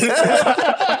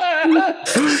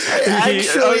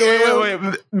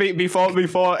 Wait.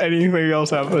 Before anything else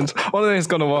happens, one of them is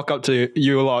going to walk up to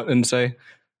you a lot and say,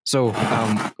 "So,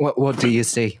 what do you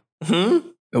see?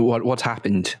 What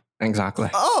happened exactly?"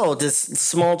 Oh, this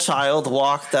small child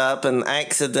walked up and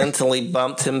accidentally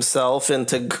bumped himself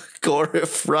into Gorov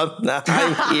from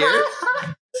Nahim here.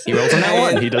 He rolls on that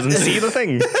one. He doesn't see the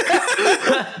thing.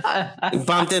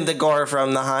 Bumped into Gorov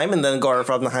from Nahim, and then Gorov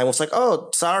from Nahim was like, "Oh,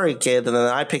 sorry, kid." And then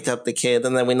I picked up the kid,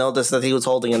 and then we noticed that he was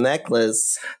holding a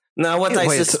necklace. Now, what I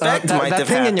suspect might that have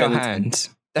thing happened. in your hands.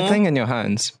 That thing in your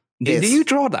hands. Did you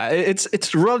draw that?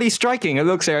 It's really striking. It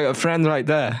looks like a friend right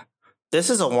there. This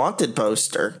is a wanted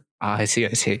poster. I see.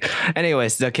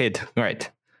 Anyways, the kid, right?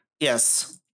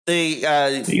 Yes. These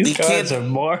The guys kid. are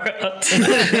more.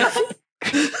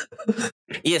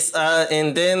 Yes,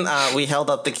 and then we held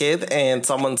up the kid, and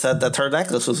someone said that her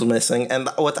necklace was missing. And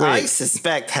what I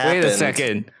suspect happened. Wait a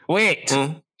second. Wait.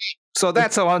 So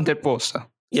that's a wanted poster.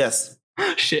 Yes.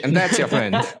 Shit. And that's your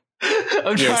friend.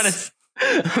 I'm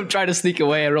trying to sneak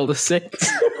away. I rolled a 6.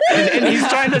 and he's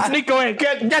trying to sneak away.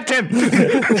 Get him.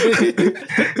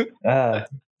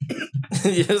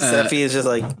 Yosefi is just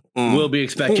like, We'll be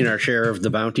expecting our share of the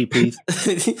bounty, please.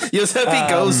 Yosefi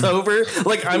goes over.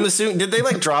 Like, I'm assuming, did they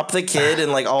like drop the kid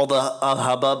and like all the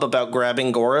hubbub about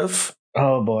grabbing Gorov?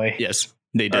 Oh boy. Yes,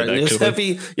 they did.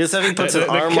 Yosefi puts an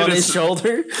arm on his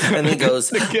shoulder and he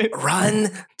goes, "Run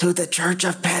to the Church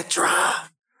of Petra."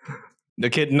 The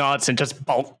kid nods and just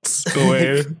bolts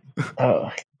away.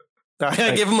 Oh.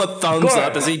 I give him a thumbs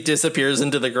up as he disappears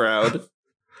into the crowd.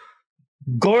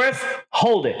 Gorif,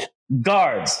 hold it.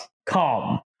 Guards,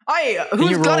 calm. Hey, Can you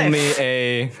who's roll got me it?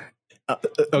 a?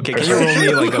 Okay, can you roll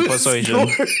me like a persuasion? Roll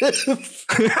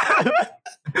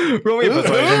me a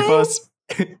persuasion first.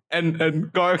 And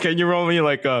Garth, can you roll me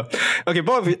like a? Okay,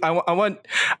 both. I want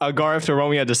Garth to roll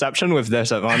me a deception with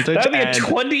disadvantage. That'd be a and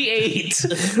 28.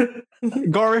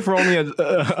 Garth, roll me a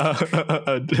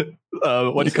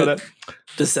what do you call it?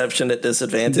 Deception at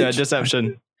disadvantage. Yeah,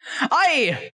 deception.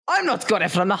 I'm not Gorif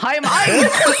from the Heim.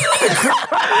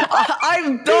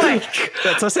 I'm Dorek.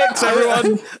 That's a 6,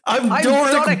 everyone. I'm Dorek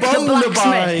Doric the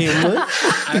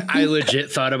Bundabein. I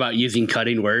legit thought about using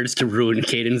cutting words to ruin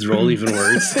Caden's roll even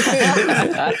worse.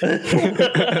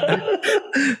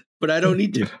 But I don't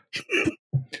need to.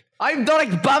 I'm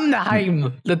Dorek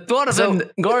Bamnaheim, the dwarven. So,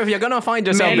 Garth, you're gonna find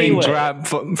yourself Anyway. being grabbed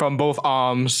from both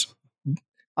arms.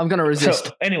 I'm gonna resist.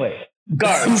 So, anyway,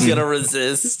 guards. He's gonna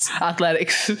resist.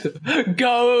 Athletics.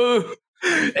 Go!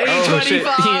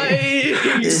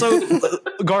 825! So,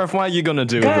 Garth, what are you gonna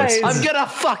do with Guys. this? I'm gonna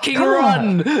fucking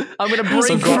run! I'm gonna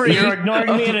break free. You're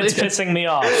ignoring me and it's pissing me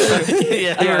off.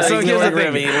 Yeah, so here's the thing.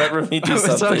 Remy. Let Remy do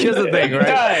something. So here's the thing, right?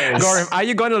 Guys. Garth, are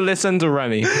you going to listen to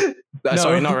Remy?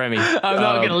 Sorry, not Remy. I'm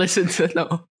not gonna listen to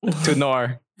to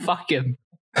Nor. Fuck him.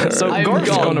 So I'm Garth's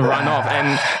gone. going to run off,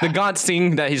 and the guard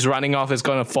seeing that he's running off is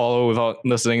going to follow without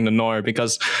listening to Nor,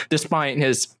 because despite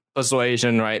his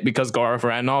persuasion, right? Because Garth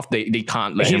ran off, they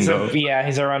can't let him go.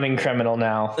 He's a running criminal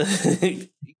now. Can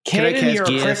I Caden, cast you're a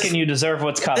GS? prick and you deserve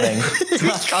what's coming.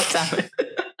 God damn it.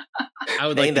 I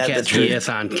would like Ain't to that the cast truth? GS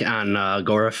on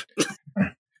Gorif.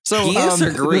 So Geese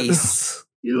or Grease?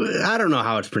 I don't know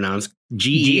how it's pronounced.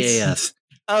 GEAS.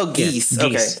 Oh, geese.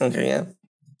 Geese. Okay, yeah.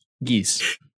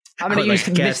 Geese. I'm I gonna would like use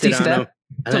to cast Misty it on him Step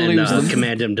and to then lose them.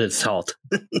 command him to assault.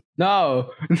 No.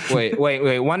 Wait,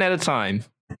 one at a time.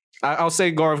 I'll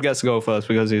say Garth gets to go first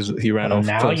because he ran off.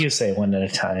 Now first. you say one at a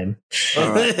time.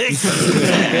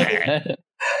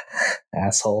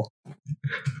 Asshole.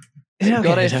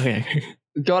 Got it. Okay.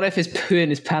 Gorif is pooing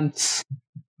his pants.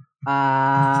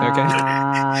 And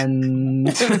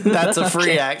That's a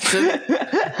free action.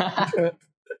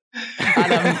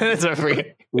 It's a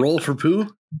free. Roll for poo?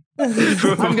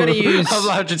 I'm gonna use. How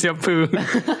large is your poo?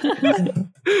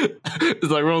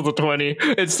 It's like rolls a 20.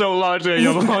 It's so large that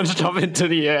you're launched up into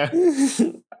the air.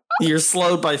 You're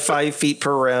slowed by 5 feet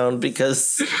per round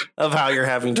because of how you're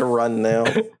having to run now.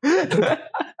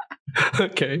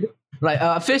 Okay.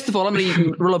 Right. First of all, I'm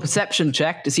gonna roll a perception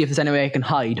check to see if there's any way I can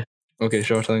hide. Okay,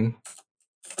 sure thing.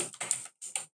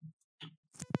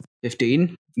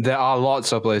 15. There are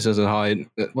lots of places to hide.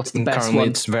 What's the best Currently, one?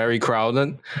 it's very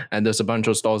crowded, and there's a bunch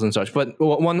of stalls and such. But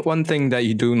one thing that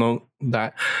you do know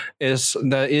that is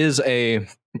there is a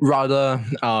rather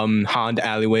hard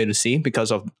alleyway to see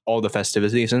because of all the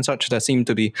festivities and such. There seem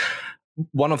to be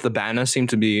one of the banners seem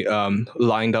to be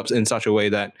lined up in such a way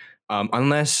that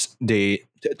unless they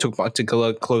took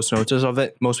particular close notice of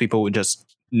it, most people would just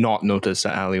not notice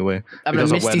the alleyway I'm because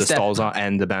gonna of where Misty the Step. stalls are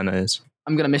and the banner is.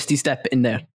 I'm gonna Misty Step in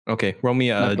there. Okay, roll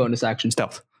me My a bonus action.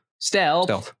 stealth.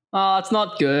 Stealth. Oh, it's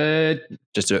not good.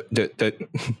 Just do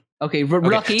Okay,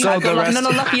 lucky. so I've got the lucky. No,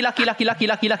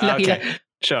 rest- lucky. Okay,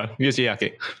 sure. Use the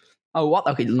Yaki. Oh, what?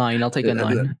 Okay, 9. I'll take a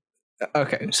 9.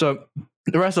 Okay, so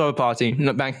the rest of the party,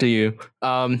 back to you.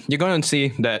 You're going to see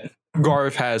that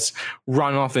Garth has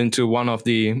run off into one of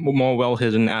the more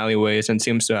well-hidden alleyways and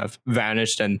seems to have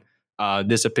vanished and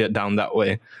disappeared down that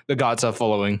way. The guards are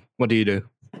following. What do you do?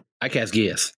 I cast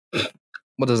GS.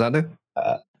 What does that do?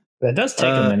 That does take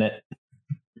a minute.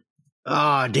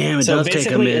 Oh, damn, it So does take a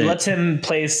basically, minute. it lets him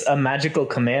place a magical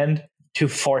command to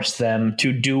force them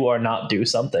to do or not do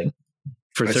something.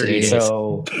 for I 30 see. days.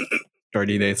 So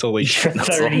 30 days. Holy shit.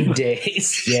 30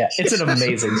 days. Yeah, it's an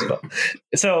amazing spell.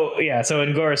 So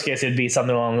in Gorif's case, it'd be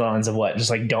something along the lines of what? Just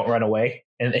like don't run away.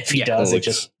 And if he does, it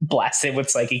just blasts him with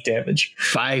psychic damage.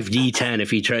 5d10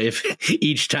 if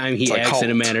each time he acts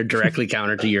in a manner directly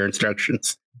counter to your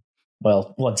instructions.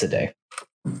 Well, once a day.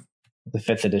 The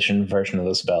 5th edition version of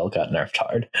the spell got nerfed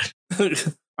hard.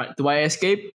 Right, do I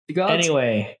escape the guards?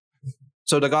 Anyway.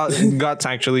 So the guards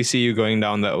actually see you going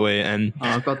down that way, and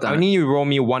I need you to roll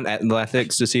me 1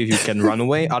 athletics to see if you can run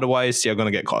away. Otherwise, you're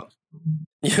gonna get caught.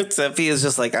 Yosefi is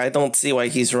just like, I don't see why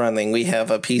he's running. We have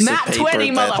a piece of paper.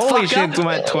 20, that... Holy shit,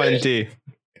 Nat 20.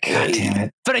 God damn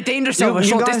it. Very dangerous over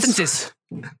short distances.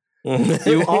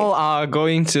 You all are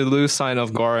going to lose sight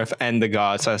of Gorif and the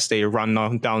guards as they run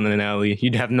down an alley.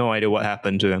 You'd have no idea what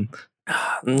happened to them.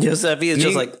 Yosefi is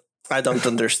just like, I don't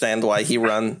understand why he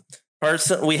run.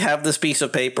 First, we have this piece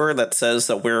of paper that says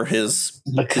that we're his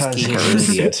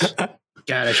idiot.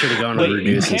 God, I should have gone to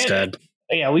reduce instead.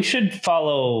 Yeah, we should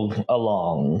follow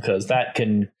along because that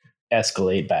can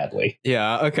escalate badly.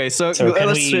 Yeah, okay, so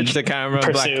let's switch the camera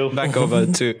back over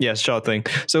to... Yes, sure thing.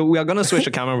 So we are going to switch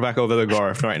the camera back over to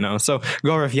Gorif right now. So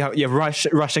Gorif,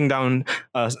 you're rushing down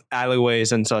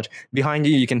alleyways and such. Behind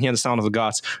you, you can hear the sound of the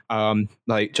guards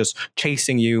like just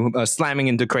chasing you, slamming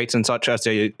into crates and such as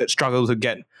they struggle to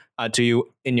get to you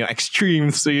in your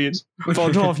extreme speed. For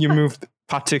Dwarf, you move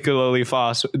particularly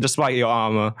fast despite your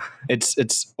armor.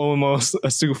 It's almost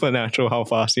a supernatural how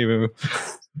fast you move.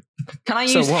 Can I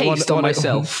use haste on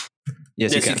myself?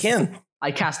 Yes, you can.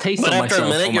 I cast haste but on myself. But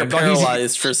after a minute, you're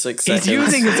paralyzed for 6 seconds. He's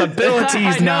using his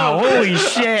abilities now. Holy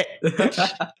shit.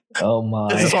 Oh my.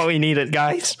 This is what we needed,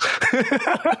 guys.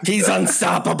 He's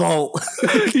unstoppable.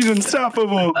 He's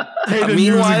unstoppable.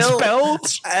 Meanwhile,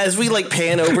 as we like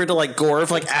pan over to like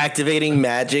Gorif like activating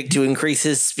magic to increase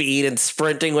his speed and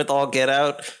sprinting with all get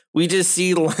out, we just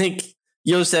see like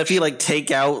Yosefi like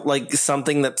take out like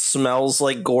something that smells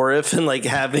like Gorif and like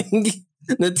having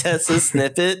Natessa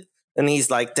sniff it. And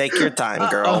he's like, take your time,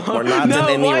 girl. We're not in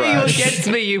any rush. Why are you against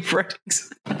me, you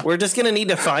pricks? We're just going to need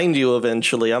to find you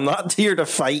eventually. I'm not here to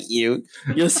fight you.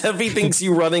 Yosefi thinks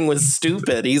you running was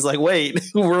stupid. He's like, wait,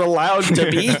 we're allowed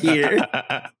to be here.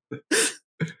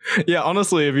 Yeah,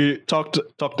 honestly, if you talked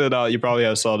it out, you probably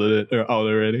have sorted it out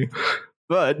already.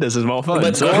 But this is more fun.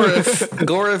 But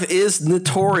Gorif is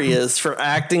notorious for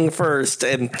acting first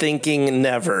and thinking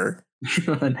never.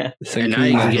 And now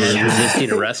you can get resisting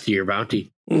the rest of your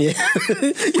bounty. Yeah.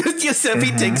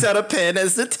 Yosefi takes out a pen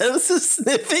as the toast is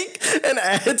sniffing and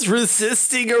adds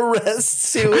resisting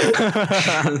arrest to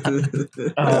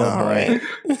it. All right.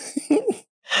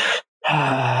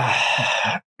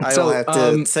 I will have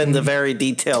to send a very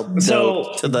detailed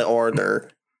note to the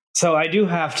order. So I do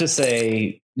have to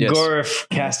say, yes. Gorif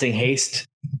casting haste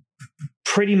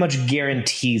pretty much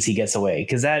guarantees he gets away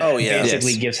because that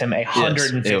basically gives him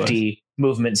 150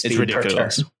 movement speed per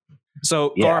turn.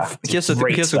 So Gorif, here's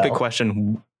a big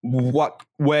question: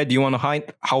 where do you want to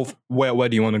hide? Where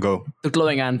do you want to go? The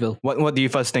glowing anvil. What do you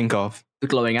first think of? The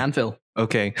glowing anvil.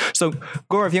 Okay, so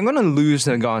Gorif, you're going to lose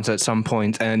the guards at some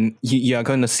point, and you're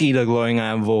going to see the glowing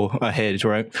anvil ahead,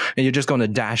 right? And you're just going to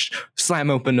dash, slam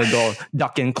open the door,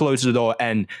 duck in, close the door,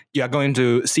 and you're going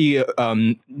to see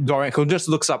Doric, who just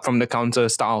looks up from the counter,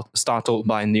 startled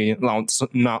by the loud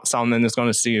sound, and is going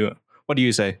to see you. What do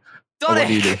you say? Doric! What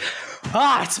do you do?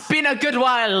 It's been a good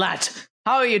while, lad.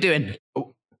 How are you doing?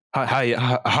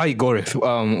 Hi, Gorif.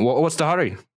 What's the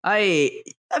hurry?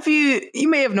 You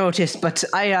may have noticed, but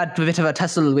I had a bit of a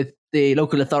tussle with the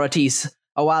local authorities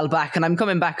a while back, and I'm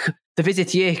coming back to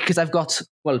visit you because I've got,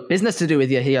 business to do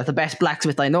with you here. The best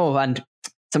blacksmith I know, and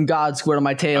some guards were on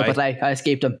my tail, but I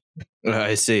escaped them.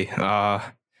 I see.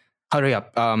 Hurry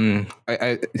up.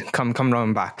 I come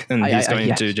round back, and he's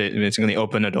going to basically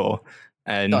open the door.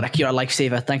 And Doric, you're a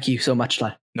lifesaver. Thank you so much,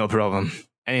 lad. No problem.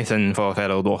 Anything for a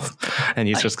fellow dwarf. And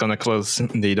he's just going to close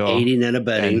the door. Aiding and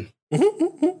abetting.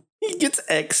 He gets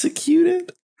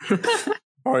executed.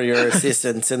 For your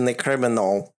assistance in the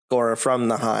criminal, Gorif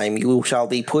Rumnheim, you shall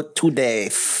be put to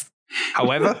death.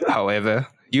 However,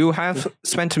 you have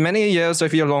spent many years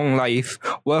of your long life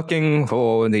working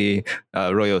for the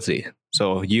royalty.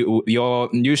 So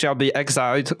you shall be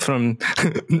exiled from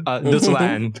this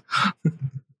land.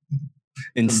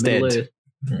 Instead,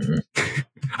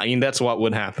 I mean, that's what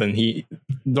would happen.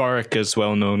 Doric is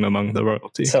well known among the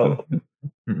royalty. So,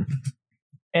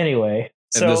 anyway,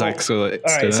 now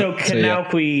can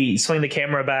we swing the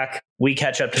camera back? We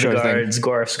catch up to the guards.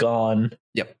 Gorif's gone.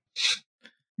 Yep.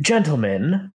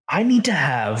 Gentlemen, I need to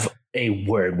have a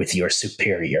word with your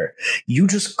superior. You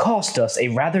just cost us a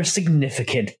rather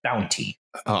significant bounty.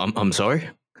 I'm sorry?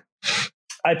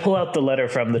 I pull out the letter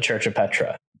from the Church of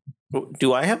Petra.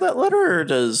 Do I have that letter, or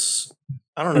does...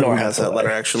 I don't know Nor who has has the that letter,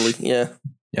 letter. actually. Yeah.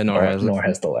 Yeah, Nor has it. Nor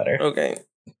has the letter. Okay.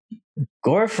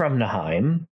 Gore from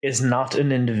Naheim is not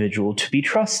an individual to be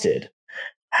trusted.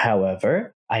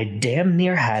 However, I damn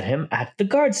near had him at the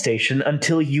guard station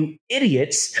until you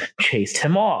idiots chased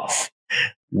him off.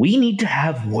 We need to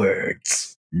have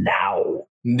words now.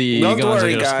 Don't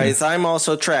worry, guys. I'm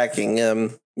also tracking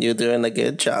him. You're doing a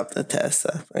good job,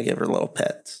 Natessa. I give her little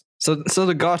pets. So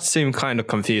the guards seem kind of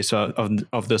confused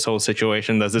of this whole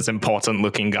situation. There's this important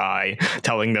looking guy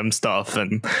telling them stuff,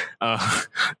 and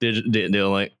they're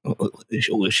like,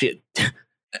 oh shit.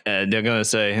 They're gonna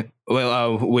say,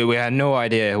 well, we had no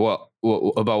idea what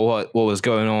was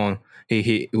going on.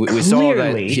 We saw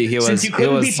that he was, since you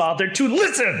couldn't be bothered to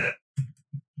listen.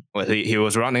 Well, he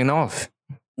was running off.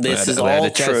 This is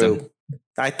all true.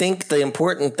 I think the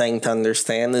important thing to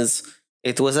understand is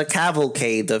it was a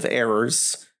cavalcade of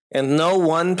errors, and no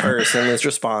one person is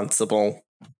responsible.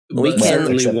 We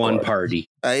certainly one party,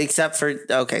 except for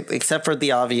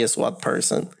the obvious one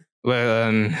person.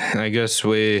 Well, I guess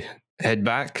we head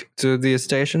back to the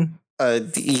station.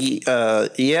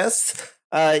 Yes.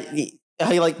 I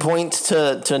point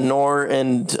to Nor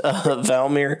and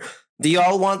Valmir. Do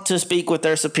y'all want to speak with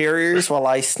their superiors while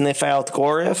I sniff out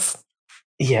Gorif?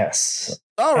 Yes.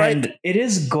 All right. And it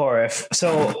is Gorif.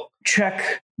 So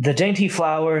check the Dainty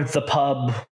Flower, the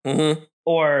pub,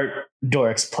 or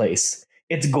Doric's place.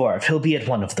 It's Gorif. He'll be at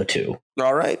one of the two.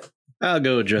 All right. I'll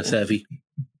go, Giuseppe.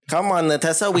 Come on,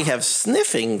 Natessa. We have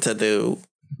sniffing to do.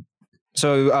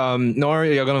 So, Nor,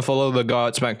 you're going to follow the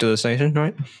guards back to the station,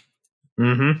 right?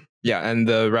 Mm-hmm. Yeah, and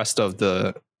the rest of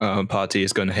the party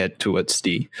is going to head towards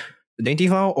the Dainty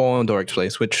Flower or Doric's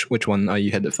place. Which one are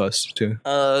you headed first to?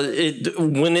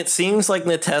 When it seems like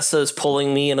Natessa is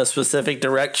pulling me in a specific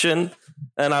direction,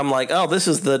 and I'm like, oh, this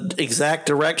is the exact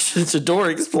direction to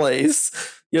Doric's place,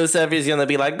 Giuseppe's going to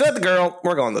be like, good girl,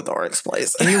 we're going to Doric's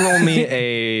place. Can you roll me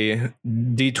a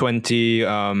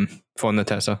D20 for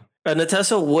Natessa?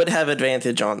 Natessa would have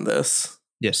advantage on this.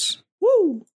 Yes.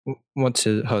 Woo! What's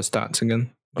her stats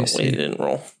again? Oh, wait, it didn't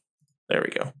roll. There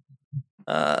we go.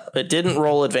 It didn't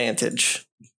roll advantage.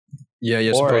 Yeah,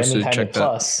 you're or supposed any to kind check of that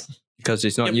plus. because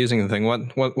he's not using the thing.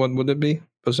 What would it be?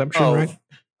 Perception,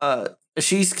 right?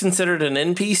 She's considered an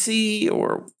NPC,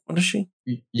 or what is she?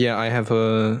 Yeah, I have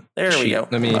her. There we go.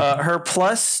 Let me. Her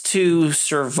 +2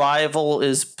 survival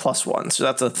is +1, so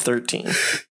that's a 13.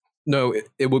 No,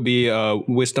 it would be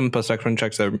wisdom perception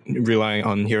checks that rely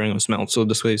on hearing or smell. So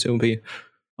this way, it will be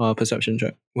perception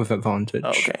check with advantage.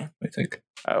 Okay, I think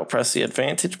I'll press the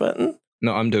advantage button.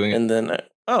 No, I'm doing it. And then,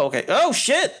 okay. Oh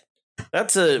shit!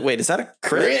 That's a wait. Is that a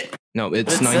crit? No,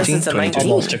 it's It says 19. it's a 22.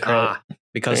 19. Almost a crit.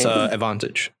 Because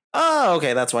advantage. Oh,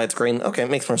 okay. That's why it's green. Okay,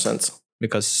 makes more sense.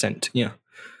 Because scent, yeah.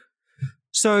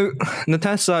 So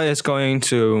Natessa is going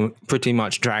to pretty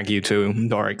much drag you to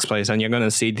Doric's place, and you're going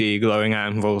to see the glowing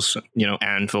anvils,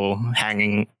 anvil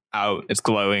hanging out. It's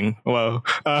glowing. Whoa.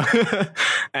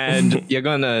 And you're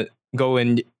going to go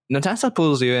in. Natessa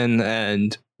pulls you in,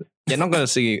 and you're not going to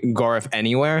see Gorif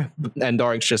anywhere, and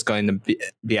Doric's just going to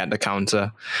be at the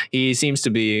counter. He seems to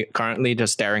be currently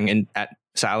just staring in at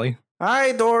Sally.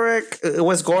 Hi, Doric.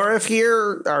 Was Gorif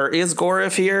here, or is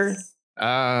Gorif here?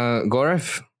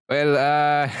 Gorif?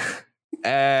 Well,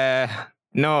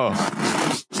 no.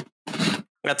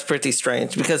 That's pretty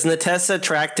strange because Natessa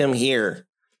tracked him here,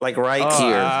 like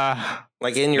here,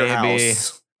 like in your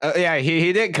house. Yeah,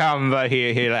 he did come, but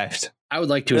he left. I would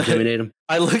like to intimidate him.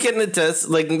 I look at Natessa,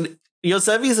 like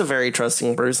Yosevi is a very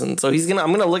trusting person, so I'm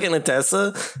gonna look at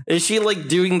Natessa. Is she like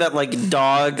doing that like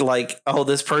dog, like, oh,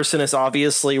 this person is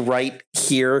obviously right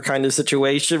here kind of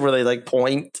situation where they like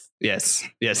point? Yes,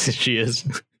 she is.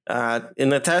 And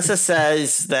Natessa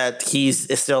says that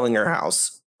he's still in your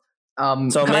house. So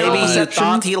Can I maybe roll he perception?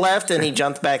 thought he left and he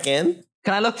jumped back in.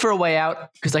 Can I look for a way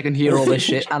out? Because I can hear all this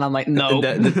shit, and I'm like, no.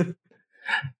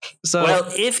 So, Well,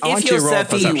 if I want you to roll Yosefi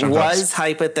perception was first.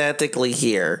 hypothetically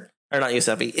here, or not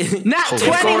Yosefi, Nat 20,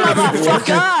 Gorif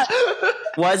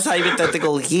motherfucker! was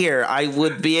hypothetical here, I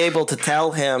would be able to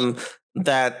tell him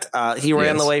that he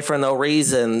ran Yes. away for no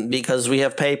reason because we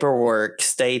have paperwork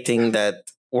stating that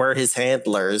we're his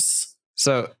handlers.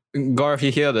 So, Gorif,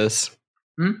 you hear this?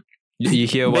 You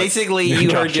hear what? Basically, you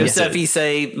heard Josh just said. Yosefi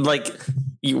say, like,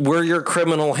 we're your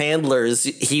criminal handlers.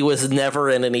 He was never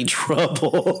in any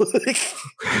trouble.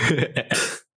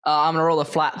 I'm gonna roll a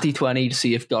flat d20 to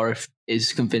see if Dorif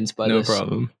is convinced by No this.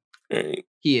 problem.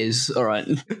 He is. All right.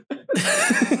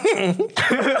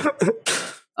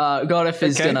 Dorif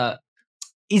is Okay.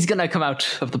 he's gonna come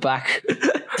out of the back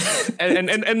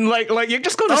and like you're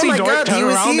just going to Oh see my Dork God, turn he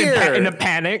was around here. in a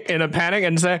panic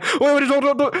and say, wait,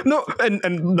 no,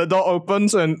 and the door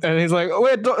opens and he's like,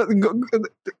 wait,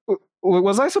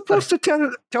 was I supposed to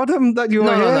tell them that you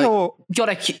were here? No. Or?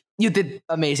 Jorek, you did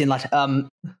amazing, lad.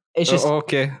 It's just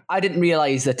Okay. I didn't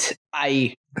realize that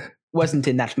I wasn't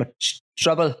in that much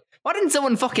trouble. Why didn't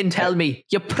someone fucking tell me?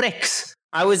 You pricks.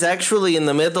 I was actually in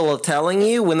the middle of telling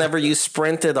you whenever you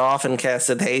sprinted off and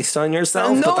casted haste on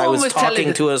yourself, No but I one was was telling talking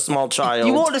it. to a small child.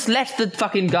 You won't just let the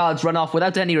fucking guards run off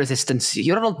without any resistance.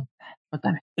 You're all... What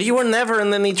the... You were never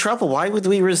in any trouble. Why would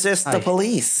we resist the Aye.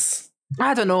 police?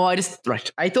 I don't know. I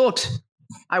thought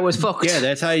I was fucked. Yeah,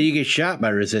 that's how you get shot by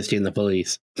resisting the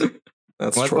police.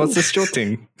 That's What's the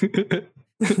shooting?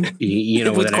 You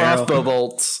know, with with an arrow crossbow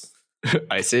bolts.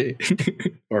 I see.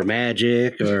 or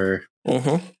magic or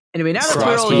Anyway, now that we're all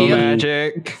Crossbow here,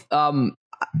 magic.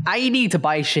 I need to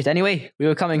buy shit anyway. We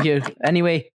were coming here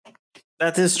anyway.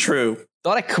 That is true.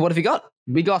 Dorek, what have you got?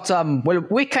 We got well,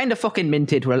 we kind of fucking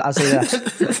minted. Well, I'll say that.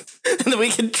 And then we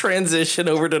can transition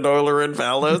over to Norler and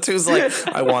Valos, who's like,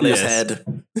 I want his head.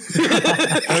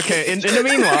 Okay, in the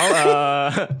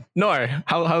meanwhile, Nor,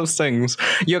 how's things?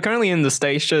 You're currently in the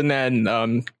station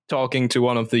and talking to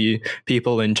one of the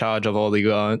people in charge of all the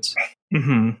guards.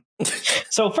 Mm-hmm.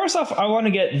 So first off, I want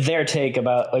to get their take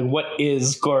about like what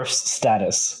is Gorf's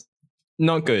status.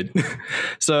 Not good.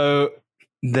 So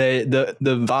the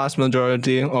vast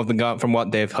majority of the guard, from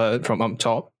what they've heard from up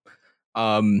top,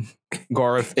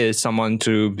 Gorf is someone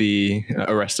to be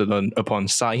arrested upon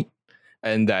sight,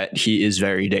 and that he is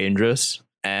very dangerous.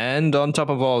 And on top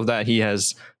of all of that, he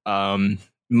has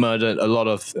murdered a lot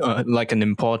of like an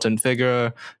important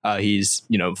figure. He's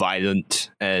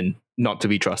violent and not to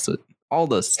be trusted. All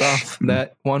the stuff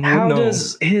that one would How know.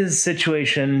 does his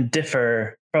situation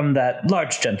differ from that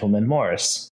large gentleman,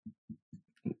 Morris?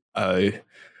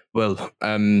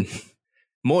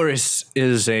 Morris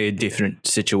is a different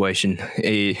situation.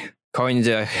 He kind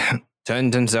of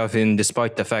turned himself in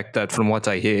despite the fact that, from what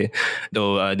I hear,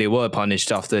 though they were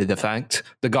punished after the fact,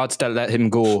 the guards that let him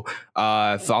go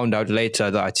found out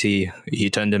later that he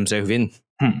turned himself in.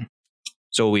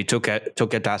 So we took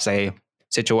it as a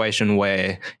situation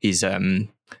where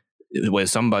where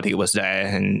somebody was there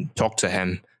and talked to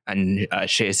him, and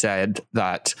she said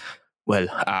that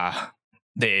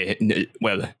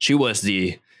she was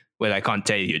the... Well, I can't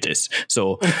tell you this.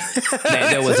 So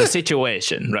there was a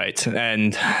situation, right?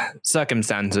 And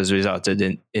circumstances resulted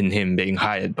in him being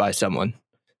hired by someone.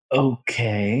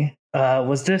 Okay.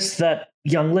 Was this that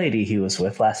young lady he was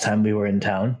with last time we were in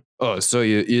town? Oh, so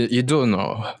you do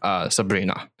know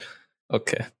Sabrina.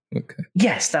 Okay.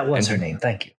 Yes, that was her name.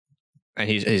 Thank you. And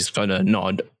he's gonna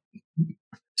nod.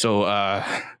 So,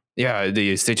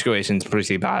 the situation's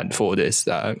pretty bad for this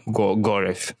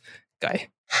Gorif guy.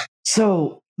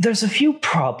 So there's a few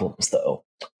problems, though.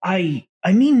 I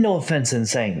mean no offense in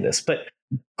saying this, but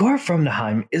Gorf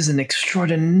Rumnaheim is an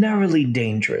extraordinarily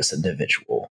dangerous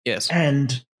individual. Yes.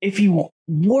 And if you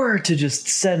were to just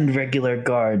send regular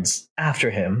guards after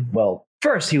him, well,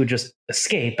 first he would just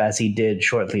escape as he did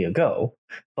shortly ago.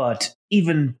 But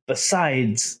even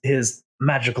besides his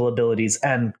magical abilities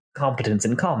and competence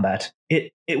in combat,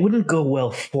 it wouldn't go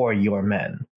well for your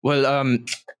men. Well,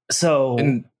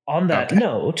 On that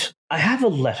note, I have a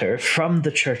letter from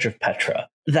the Church of Petra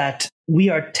that we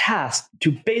are tasked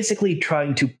to basically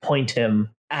trying to point him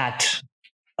at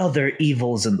other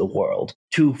evils in the world,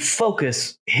 to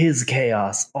focus his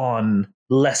chaos on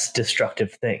less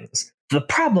destructive things. The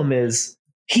problem is,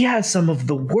 he has some of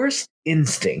the worst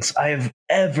instincts I have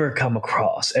ever come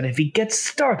across, and if he gets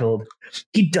startled,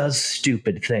 he does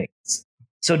stupid things.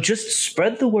 So just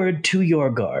spread the word to your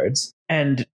guards,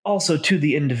 and also to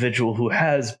the individual who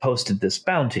has posted this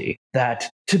bounty, that,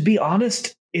 to be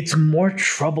honest, it's more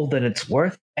trouble than it's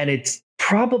worth, and it's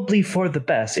probably for the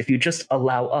best if you just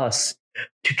allow us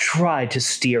to try to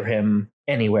steer him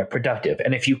anywhere productive.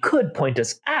 And if you could point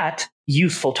us at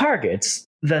useful targets,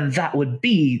 then that would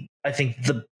be, I think,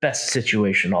 the best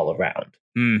situation all around.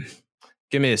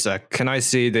 Give me a sec. Can I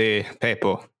see the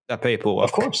paperwork?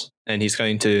 Of course. And he's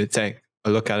going to take a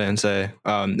look at it and say,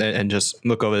 and just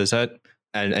look over his head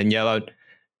and yell out,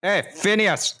 "Hey,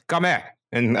 Phineas, come here!"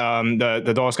 And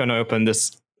the door's going to open.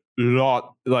 This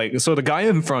lot, so the guy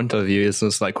in front of you is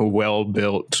this a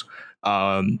well-built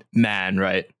man,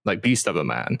 right? Like beast of a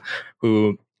man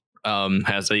who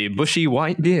has a bushy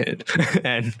white beard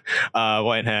and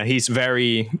white hair. He's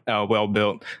very well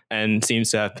built and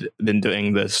seems to have been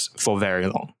doing this for very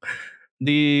long.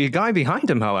 The guy behind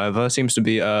him, however, seems to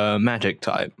be a magic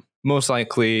type. Most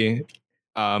likely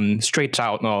straight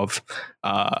out of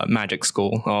magic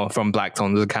school or from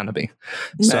Blackthorn's Academy.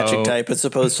 Magic type as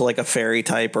opposed to like a fairy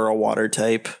type or a water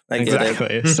type. I get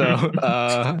it. So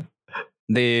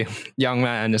the young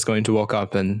man is going to walk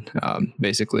up and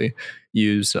basically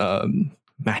use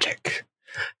magic.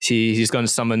 He's going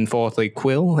to summon forth a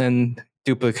quill and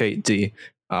duplicate the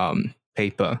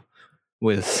paper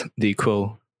with the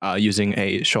quill using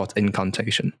a short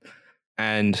incantation.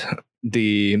 And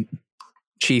the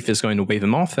chief is going to wave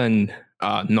him off and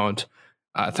nod,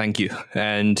 thank you,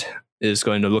 and is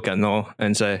going to look at Noel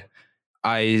and say,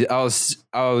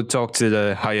 I'll talk to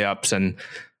the higher ups and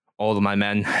all of my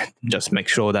men, just make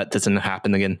sure that doesn't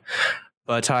happen again.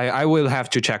 But I will have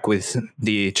to check with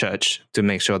the church to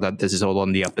make sure that this is all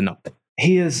on the up and up.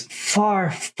 He is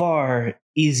far, far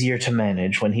easier to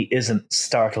manage when he isn't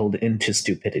startled into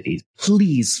stupidity.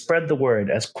 Please spread the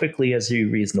word as quickly as you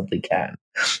reasonably can.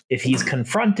 If he's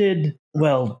confronted,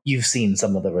 well, you've seen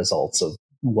some of the results of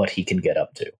what he can get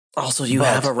up to. Also, you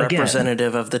have a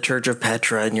representative of the Church of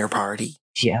Petra in your party.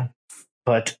 Yeah,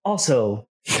 but also,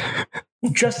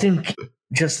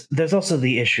 there's also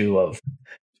the issue of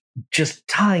just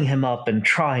tying him up and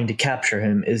trying to capture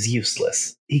him is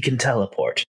useless. He can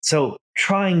teleport. So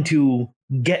trying to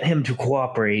get him to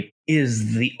cooperate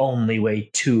is the only way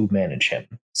to manage him.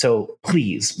 So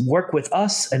please work with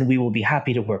us and we will be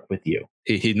happy to work with you.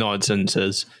 He nods and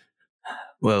says,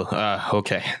 well,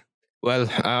 okay. Well,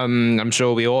 I'm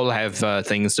sure we all have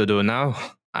things to do now.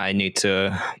 I need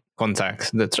to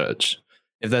contact the church.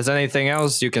 If there's anything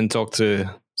else, you can talk to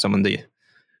someone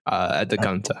at the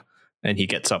counter. And he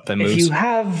gets up and moves. If you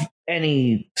have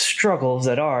any struggles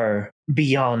that are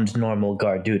beyond normal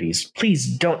guard duties, please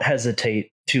don't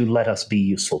hesitate to let us be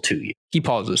useful to you. He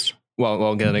pauses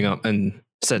while getting up and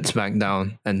sits back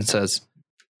down and says,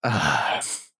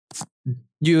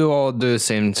 you all do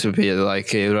seem to be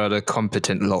like a rather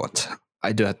competent lot,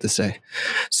 I do have to say.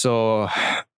 So,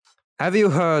 have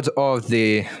you heard of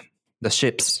the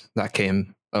ships that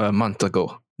came a month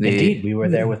ago? Indeed, we were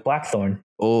there with Blackthorn.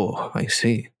 Oh, I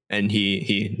see. And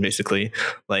he basically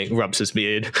like rubs his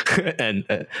beard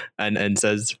and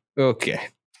says, okay.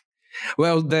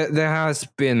 Well, there has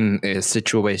been a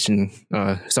situation,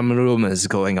 some rumors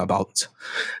going about.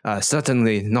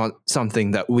 Certainly not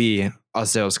something that we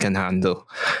ourselves can handle.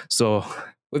 So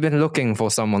we've been looking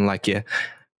for someone like you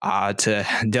to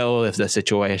deal with the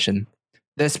situation.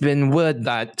 There's been word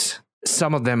that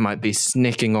some of them might be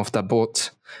sneaking off the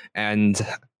boat and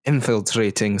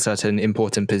infiltrating certain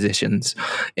important positions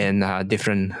in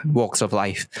different walks of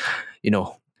life. You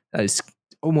know, it's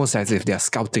almost as if they're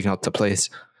scouting out the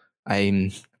place. I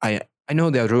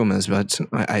know there are rumors, but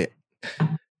I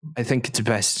think it's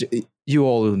best you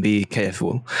all will be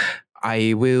careful.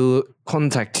 I will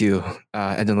contact you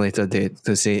at a later date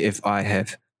to see if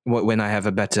when I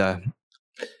have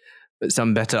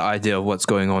some better idea of what's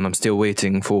going on. I'm still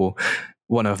waiting for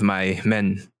one of my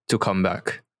men to come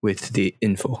back with the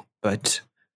info, but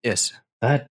yes,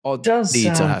 that does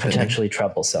sound potentially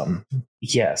troublesome.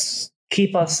 Yes,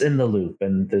 keep us in the loop,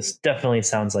 and this definitely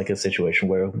sounds like a situation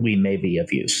where we may be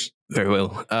of use. Very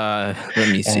well. Let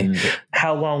me see. And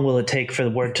how long will it take for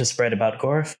the word to spread about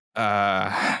Gorf?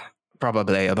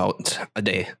 Probably about a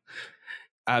day.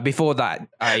 Before that,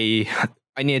 I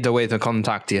need a way to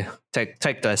contact you.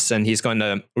 Take this, and he's going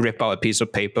to rip out a piece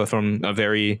of paper from a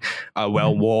very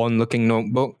well-worn looking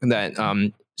notebook that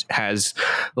has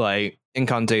like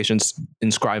incantations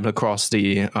inscribed across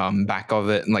the back of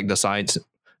it, like the sides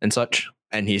and such.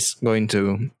 And he's going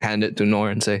to hand it to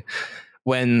Nor and say,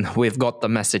 when we've got the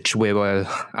message, we will,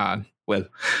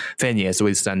 Phineas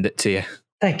will send it to you.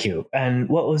 Thank you. And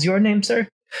what was your name, sir?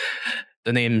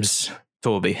 The name's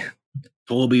Toby.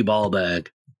 Toby Ballbag.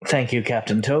 Thank you,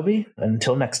 Captain Toby.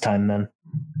 Until next time, then.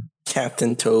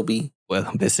 Captain Toby.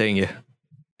 Well, they're seeing you.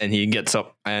 And he gets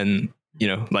up and,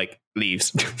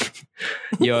 leaves.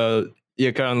 You're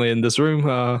currently in this room.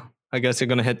 I guess you're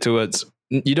going to head towards...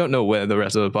 You don't know where the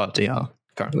rest of the party are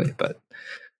currently, but...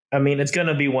 I mean, it's going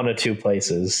to be one of two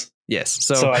places. Yes.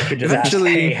 So I could just ask,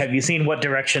 hey, have you seen what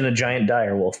direction a giant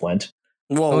direwolf went?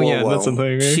 Whoa. That's something,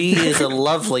 right? She is a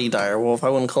lovely direwolf. I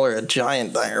wouldn't call her a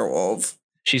giant direwolf.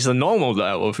 She's a normal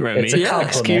direwolf, Remy. It's a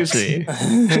compliment.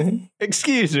 Excuse me.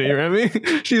 Excuse me,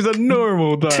 Remy. She's a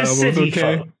normal direwolf,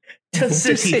 okay? To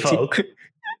city folk.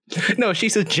 No,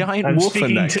 she's a giant wolf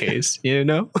in that case, you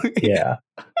know? Yeah.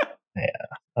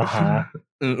 Uh-huh.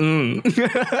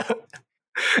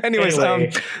 Anyways,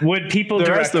 would people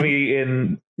direct me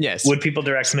in... Yes. Would people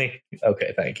direct me?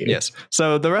 Okay, thank you. Yes.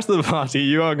 So the rest of the party,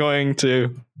 you are going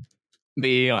to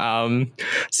be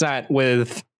sat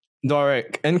with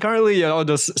Doric, and currently you're all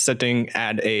just sitting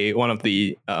at one of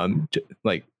the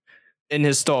like in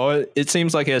his store. It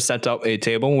seems like he has set up a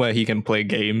table where he can play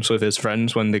games with his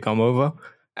friends when they come over,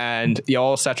 and you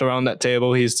all sat around that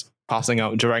table. He's passing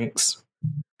out drinks,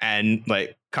 and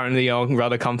like currently you're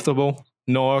rather comfortable.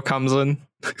 Nor comes in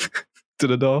to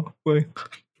the door.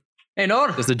 Hey,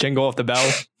 Nor. There's the jingle of the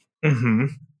bell. Mm-hmm.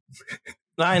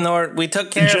 Hi, Nord. We took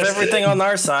care of everything on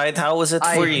our side. How was it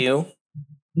for you?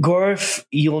 Gorf,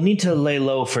 you'll need to lay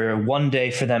low for one day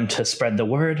for them to spread the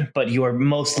word, but you are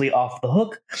mostly off the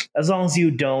hook as long as you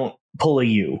don't pull a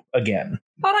U again.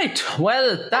 All right.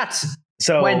 Well, that's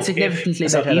So went significantly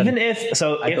better.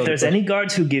 if there's any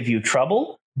guards who give you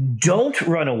trouble, don't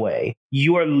run away.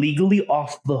 You are legally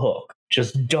off the hook.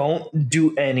 Just don't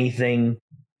do anything.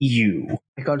 I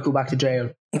can't go back to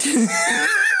jail.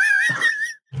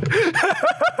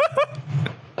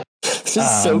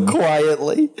 Just so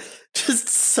quietly.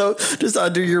 Just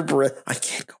under your breath. I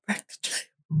can't go back to jail.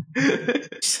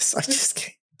 I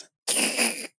just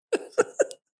can't.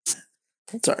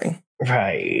 Sorry.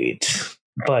 Right.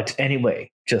 But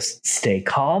anyway, just stay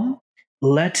calm.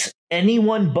 Let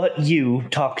anyone but you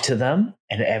talk to them,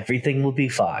 and everything will be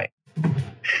fine.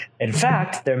 In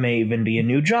fact, there may even be a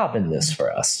new job in this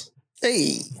for us.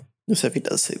 Hey. Giuseppe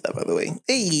does say that, by the way.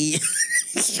 Hey.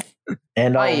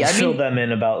 And I'll fill them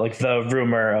in about like the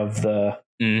rumor of the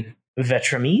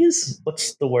Vetramites?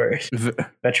 What's the word?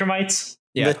 Vetramites?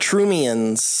 Yeah.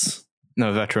 Vetrumians.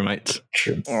 No, Vetramites.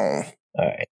 True. Oh. All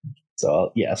right.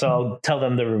 So I'll tell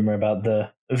them the rumor about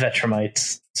the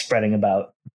Vetramites spreading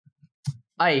about.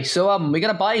 Aye, so we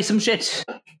gotta buy some shit.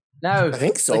 No. I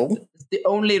think so. Like, the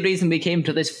only reason we came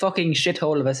to this fucking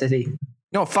shithole of a city.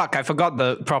 No, fuck, I forgot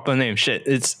the proper name. Shit,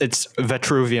 it's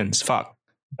Vetruvians. Fuck.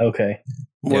 Okay.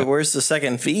 Where's the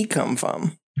second V come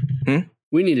from?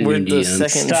 We need a Where'd new the DM.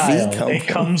 second Style. V come It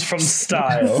from? comes from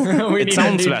style. It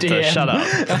sounds better. Shut up.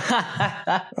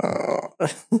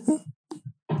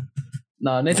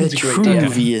 No, Nathan's a great DM.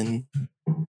 Vetruvian.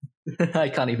 I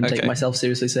can't even take Okay. myself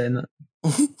seriously saying that.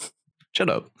 Shut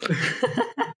up.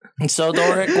 So,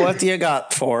 Doric, what do you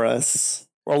got for us?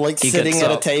 Or like He sitting gets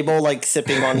at a up. table, like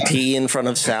sipping on tea in front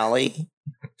of Sally?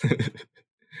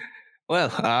 Well,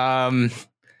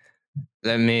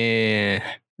 let me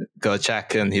go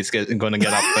check, and he's gonna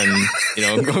get up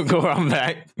and go around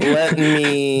back. Let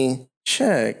me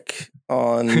check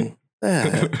on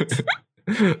that.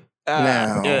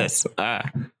 Now. Yes.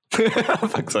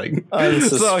 Fuck's sake.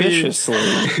 Unsuspiciously.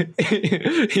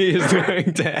 So he is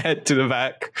going to head to the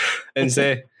back and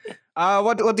say,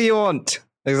 what do you want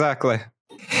exactly?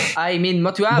 I mean,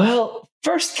 what you have? Well,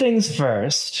 first things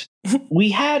first,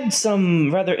 we had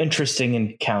some rather interesting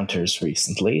encounters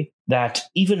recently that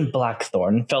even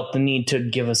Blackthorn felt the need to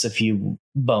give us a few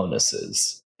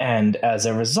bonuses. And as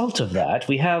a result of that,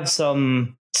 we have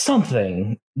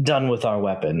something done with our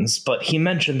weapons, but he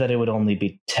mentioned that it would only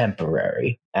be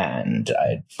temporary. And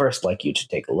I'd first like you to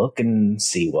take a look and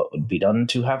see what would be done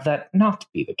to have that not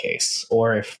be the case,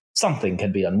 or if something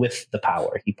can be done with the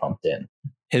power he pumped in.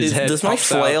 His head Does my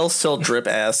pops out flail still drip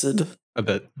acid? a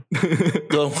bit.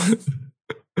 No.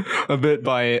 A bit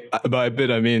by a bit,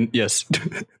 I mean yes.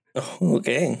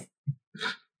 Okay.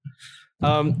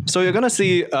 So you're gonna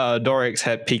see Doric's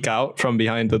head peek out from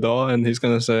behind the door, and he's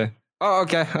gonna say, "Oh,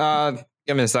 okay.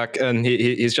 Give me a sec." And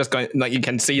he's just going, like, you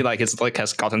can see like his leg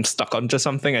has gotten stuck onto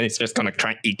something, and he's just gonna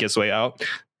try and eke his way out.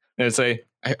 And say,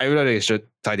 "I really should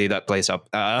tidy that place up."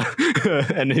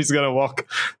 And he's gonna walk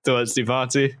towards the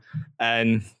party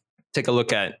and take a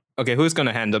look at. Okay, who's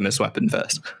gonna hand him his weapon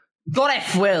first?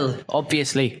 Goref will,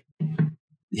 obviously.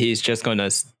 He's just gonna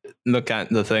look at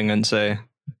the thing and say,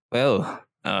 "Well,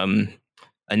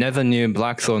 I never knew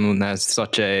Blackthorn has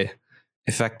such a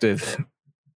effective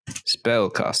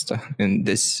spellcaster in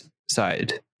this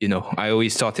side. I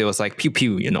always thought it was like pew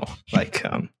pew, like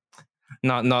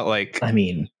not like I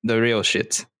mean, the real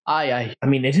shit." Aye. I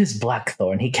mean, it is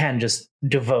Blackthorn. He can just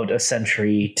devote a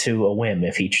century to a whim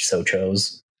if he so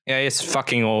chose. Yeah, he's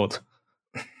fucking old.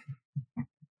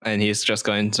 And he's just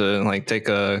going to like take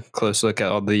a close look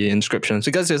at all the inscriptions,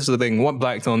 because here's the thing: what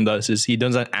Blackthorn does is he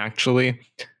doesn't actually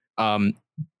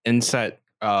insert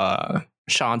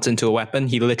shards into a weapon.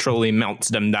 He literally melts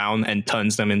them down and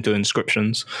turns them into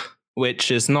inscriptions, which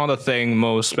is not a thing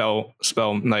most spell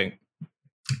like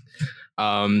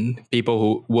people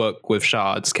who work with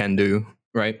shards can do,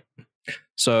 right?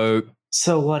 So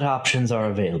what options are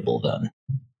available then?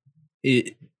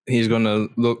 he's gonna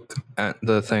look at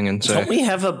the thing and say, Don't we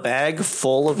have a bag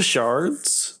full of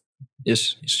shards?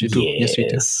 Yes, you do. Yes, we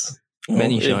do.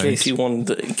 Many In shards. case he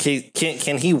wanted to,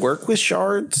 can he work with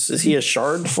shards? Is he a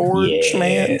shard forge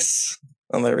man? Yes.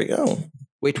 Oh, there we go.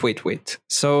 Wait.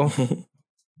 So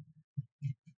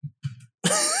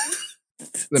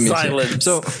let me Silence.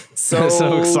 see.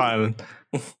 So silent.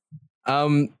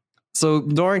 So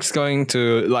Doric's going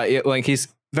to like he's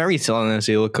very sullen as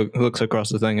he looks across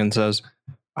the thing and says,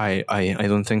 I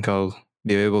don't think I'll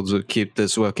be able to keep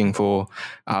this working for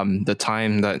the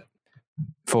time that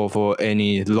for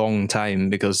any long time,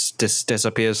 because this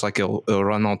appears like it'll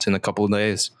run out in a couple of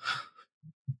days.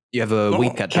 You have a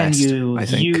week at Can best, you I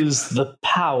think. use the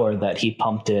power that he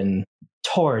pumped in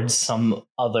towards some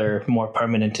other more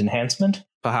permanent enhancement?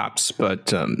 Perhaps,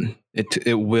 but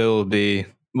it will be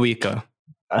weaker.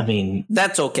 I mean,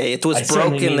 That's okay. It was I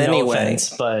certainly broken mean no anyway.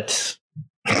 offense, but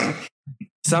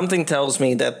Something tells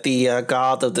me that the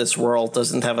god of this world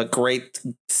doesn't have a great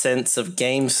sense of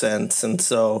game sense, and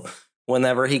so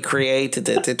whenever he created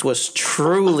it, it was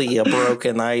truly a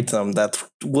broken item that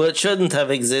shouldn't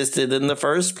have existed in the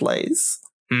first place.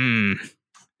 I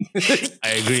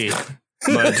agree.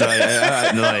 But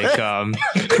I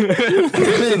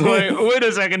wait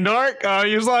a second, Dark.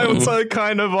 You sound so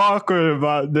kind of awkward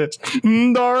about this.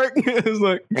 Dark. It's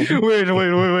like,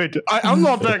 wait. I'm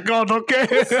not that god, okay?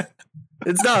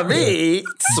 It's not me,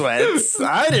 Sweats.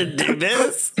 I didn't do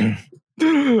this.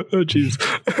 Oh, jeez.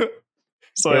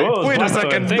 Sorry. Whoa, Wait a Blackthorn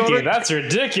second, thinking, Dark. that's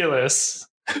ridiculous.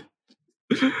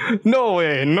 No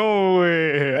way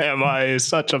am I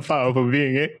such a powerful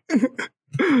being, eh?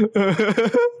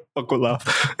 Awkward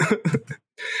laugh.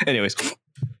 Anyways,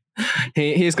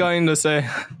 he's going to say,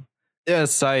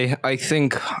 yes, I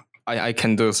think I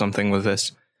can do something with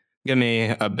this. Give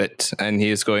me a bit. And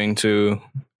he's going to...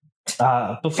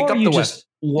 Before up you the just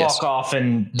walk Yes. off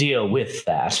and deal with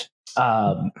that,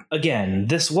 again,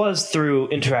 this was through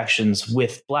interactions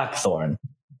with Blackthorn,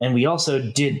 and we also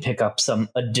did pick up some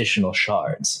additional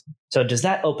shards. So does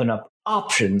that open up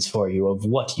options for you of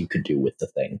what you could do with the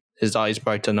thing? His eyes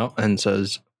brighten up and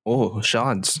says, oh,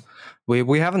 shards.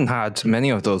 We haven't had many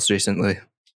of those recently.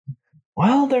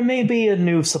 Well, there may be a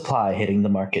new supply hitting the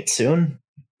market soon.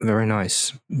 Very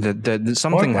nice. Something Or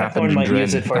Blackthorn happened in might Dren,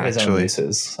 use it for his own actually.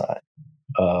 uses.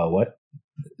 What?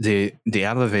 The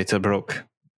elevator broke,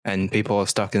 and people are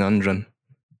stuck in Undren.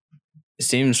 It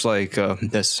seems like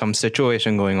there's some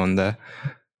situation going on there.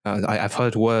 I've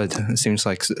heard word. It seems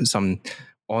like some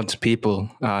odd people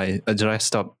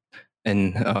dressed up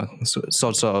in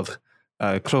sorts of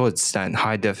clothes that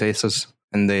hide their faces,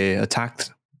 and they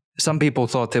attacked. Some people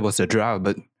thought it was a drow,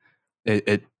 but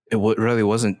it really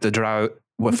wasn't. The drow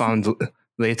were found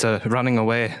later running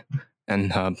away,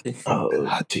 and It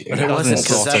wasn't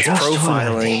because that's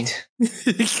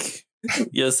profiling.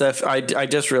 Yosef, I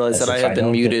just realized As that I if have I been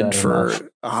don't get muted that for enough.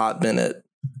 a hot minute.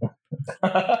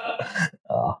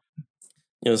 Oh,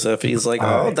 Yosef, he's like,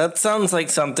 All oh, right. that sounds like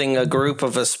something a group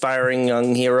of aspiring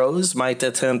young heroes might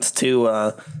attempt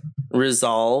to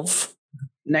resolve.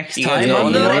 Next You time guys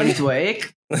on know the that? Rift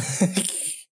Wake.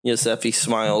 Yosef, he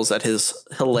smiles at his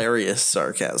hilarious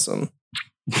sarcasm.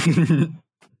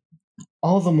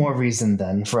 all the more reason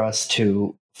then for us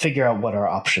to figure out what our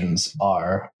options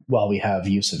are while we have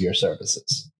use of your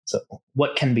services. So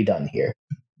what can be done here?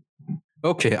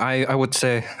 Okay, I would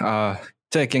say,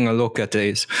 taking a look at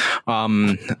these,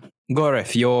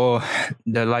 Goref, you're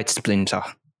the light splinter.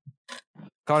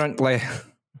 Currently,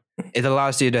 it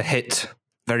allows you to hit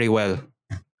very well,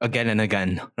 again and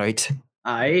again, right?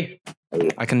 Aye.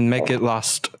 I can make it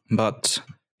last, but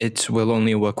it will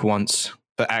only work once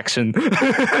for action.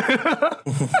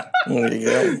 There you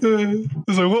go.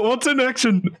 So what's an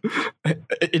action?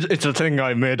 It's a thing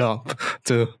I made up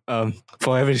to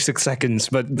for every 6 seconds,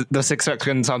 but the 6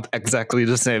 seconds aren't exactly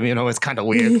the same. You know, it's kind of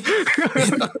weird.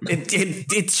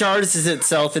 It charges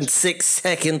itself in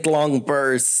 6-second long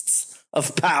bursts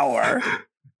of power.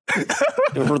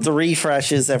 The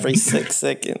refreshes every 6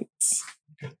 seconds.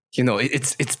 You know,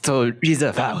 it's to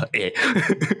reserve power.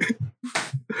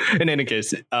 In any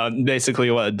case,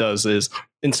 basically what it does is,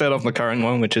 instead of the current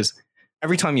one, which is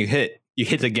every time you hit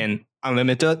again,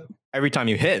 unlimited. Every time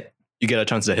you hit, you get a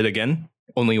chance to hit again,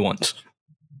 only once.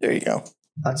 There you go.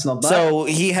 That's not bad. So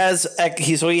he has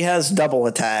double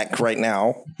attack right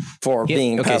now for Yeah,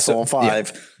 being okay, past level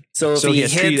 5. So if So he he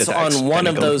has 3 hits attacks, on one of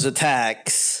technically. those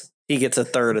attacks, he gets a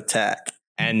third attack.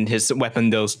 And his weapon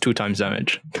deals 2 times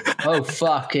damage, Oh,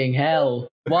 fucking hell.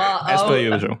 What? as per Oh,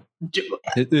 usual.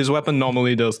 His weapon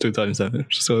normally does 2 times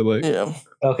damage, so like, Yeah.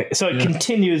 Okay, so it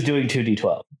continues doing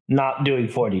 2d12, not doing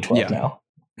 4d12 Yeah. now.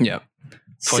 yeah.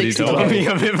 60 40 12. me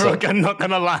a bit broken, not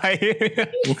gonna lie.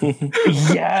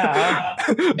 Yeah.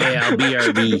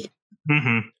 ALBRB.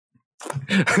 Mm-hmm.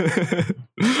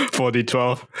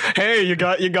 40-12. Hey, you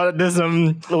got this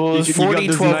Well, you got 40,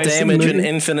 this 12 nice damage an move.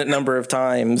 infinite number of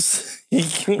times.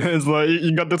 It's like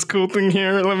you got this cool thing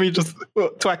here. Let me just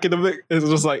twack it a bit. It's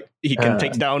just like he can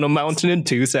take down a mountain in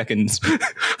 2 seconds.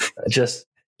 Just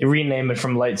rename it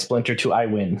from Light Splinter to I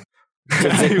Win. The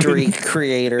victory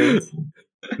creator.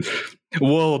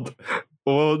 World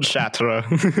shatterer.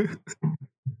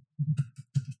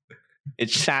 It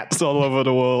shats all over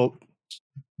the world.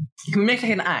 You can make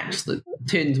like an axe that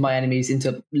turns my enemies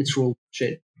into literal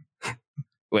shit.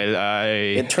 Well,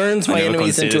 It turns my never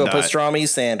enemies into a considered that. pastrami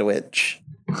sandwich.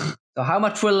 So how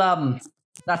much will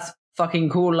that fucking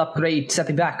cool upgrade set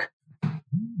me back?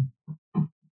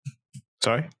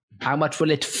 Sorry? How much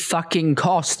will it fucking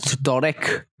cost,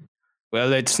 Doric?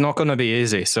 Well, it's not going to be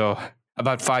easy, so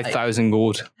about 5,000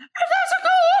 gold.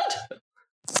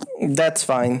 That's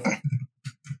fine.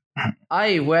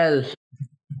 Aye, well.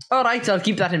 Alright, I'll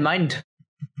keep that in mind.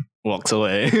 Walks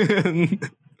away.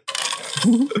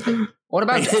 What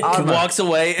about He armor? walks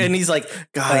away and he's like,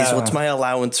 guys, what's my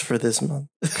allowance for this month?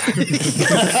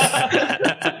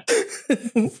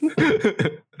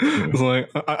 It's like,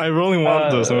 I really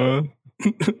want this, man.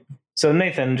 So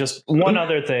Nathan, just one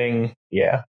other thing.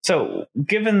 Yeah. So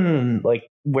given like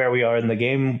where we are in the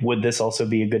game, would this also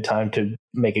be a good time to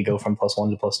make it go from +1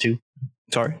 to +2?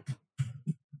 Sorry?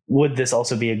 Would this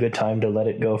also be a good time to let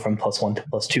it go from +1 to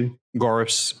 +2?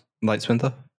 Gorf's Light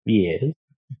Splinter? Yeah.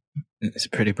 It's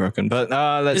pretty broken, but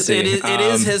let's see. It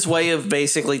is his way of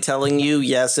basically telling you,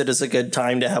 yes, it is a good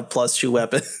time to have +2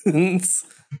 weapons.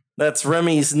 That's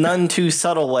Remy's none too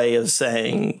subtle way of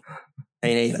saying,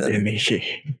 hey,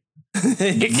 Nathan.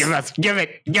 Give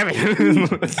it. Give it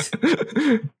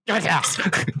to us.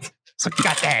 So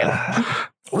goddamn.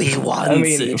 We want I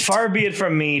mean, it. far be it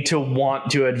from me to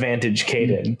want to advantage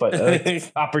Caden, but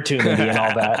opportunity and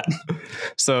all that.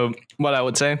 So what I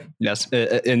would say, yes,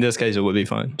 in this case it would be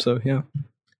fine. So yeah.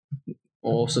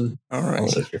 Awesome. All right.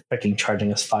 Also, if you're fucking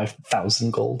charging us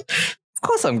 5,000 gold. Of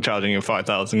course I'm charging you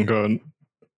 5,000 gold.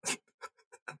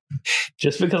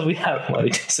 Just because we have money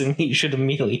doesn't mean you should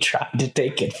immediately try to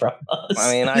take it from us.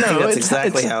 I mean, I think that's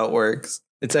exactly how it works.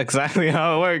 It's exactly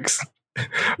how it works,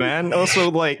 man.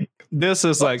 Also, like this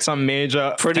is like some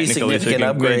major, Pretty technically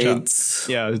significant speaking, upgrades.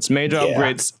 Yeah, it's major Yeah.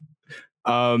 upgrades.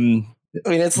 I mean,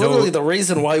 it's literally the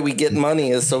reason why we get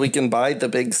money is so we can buy the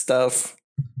big stuff.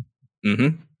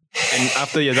 Mm-hmm. And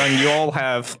after you're done, you all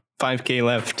have 5k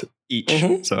left each.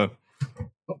 Mhm. So,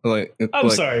 like, I'm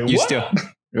like, sorry, you what? still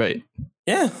right.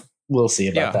 Yeah. We'll see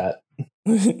about that.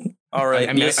 All right.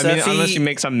 I mean, Yosefi- unless you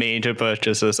make some major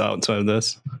purchases outside of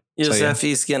this.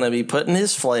 Yosefi's gonna be putting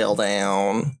his flail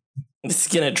down. It's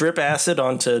gonna drip acid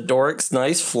onto Doric's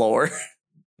nice floor.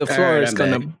 The floor Alright, is I'm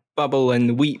gonna back. bubble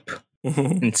and weep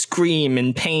Mm. and scream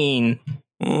in pain.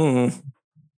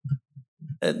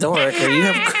 Doric, are you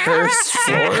have cursed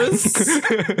floors?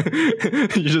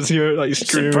 You just hear like Should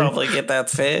screaming. probably get that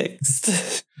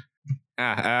fixed.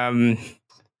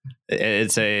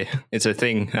 It's a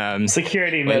thing.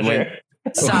 Security When- measure.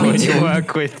 When you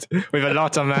work with a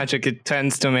lot of magic, it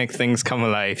tends to make things come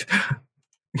alive.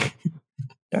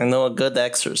 I know a good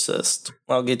exorcist.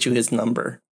 I'll get you his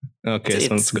number. Okay, It's-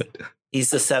 sounds good.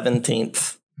 He's the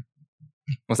 17th.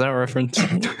 Was that a reference?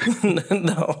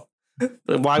 No.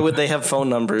 But why would they have phone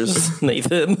numbers,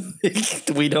 Nathan?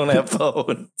 We don't have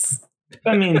phones.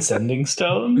 I mean, sending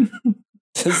stone.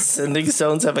 Does Sending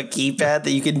Stones have a keypad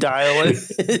that you can dial in?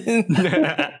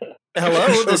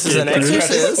 Hello, this is an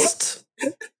exorcist.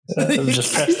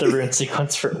 Just press the rune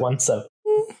sequence for 1 sub.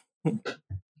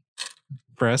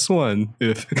 Press 1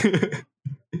 if.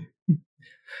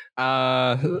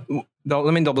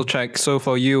 Let me double check. So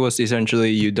for you was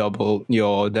essentially you double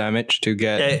your damage to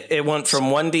get. It went from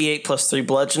 1d8 plus 3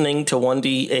 bludgeoning to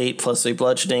 1d8 plus 3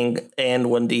 bludgeoning and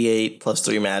 1d8 plus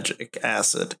 3 magic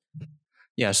acid.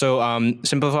 Yeah. So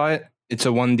simplify it. It's a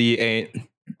 1d8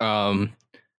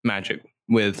 magic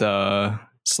with a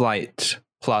slight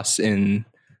plus in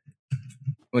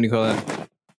what do you call that?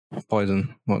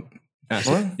 Poison. What?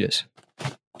 Acid. What? Yes.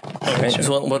 Okay, Sure.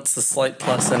 so what's the slight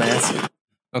plus in acid?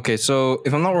 Okay, so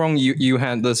if I'm not wrong, you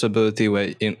had this ability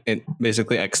where it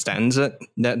basically extends it.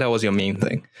 That was your main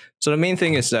thing. So the main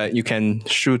thing is that you can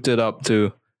shoot it up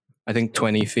to, I think,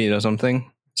 20 feet or something.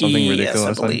 Something ridiculous. Yes, I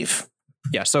like- believe.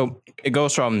 Yeah, so it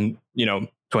goes from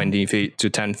 20 feet to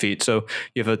 10 feet. So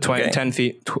you have a Okay.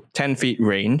 10 feet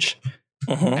range,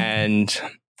 Mhm. and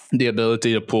the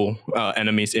ability to pull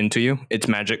enemies into you. It's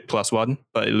magic +1,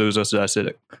 but it loses the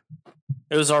acidic.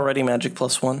 It was already magic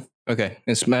 +1. Okay,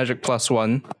 it's magic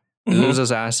 +1. It Mhm.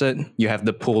 loses acid. You have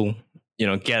the pull.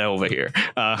 Get over here.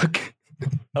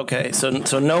 Okay, so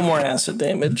no more acid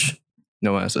damage.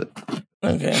 No asset.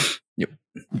 Okay.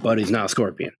 But he's not a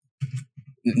scorpion.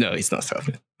 No, he's not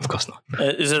scorpion. Of course not.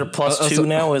 Is it a plus 2 so-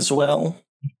 now as well?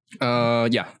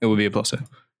 Yeah, it would be a plus.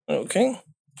 Okay.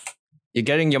 You're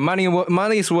getting your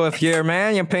money's worth here,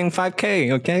 man. You're paying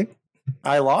 5K, okay?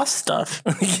 I lost stuff.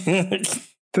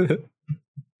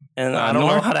 And I don't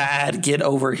Nor? know how to get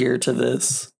over here to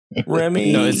this.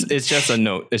 Remy. No, it's just a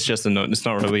note. It's just a note. It's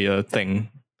not really a thing.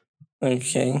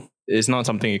 Okay. It's not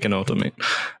something you can automate.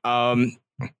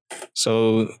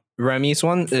 So Remy's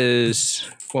one is,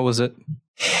 what was it?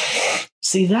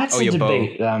 See, that's the your bow.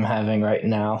 debate that I'm having right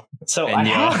now. So And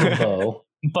I have a bow,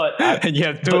 but, And you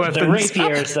have two but the weapons.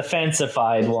 rapier is the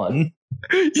fancified one.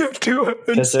 You have two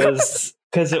weapons.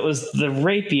 Because it was the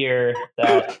rapier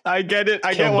that I get it.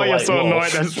 I Kill get the why you're white so annoyed.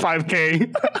 wolf. That's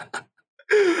 5K.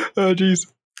 Oh, jeez.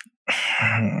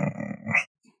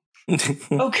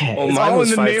 okay. Well, It's mine all in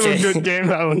was the name 5K. of good game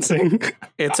balancing.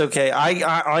 It's okay.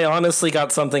 I honestly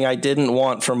got something I didn't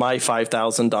want for my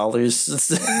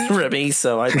 $5,000, Remy,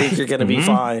 so I think you're going to be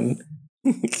fine.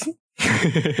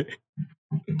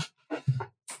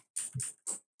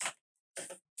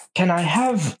 Can I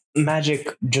have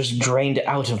magic just drained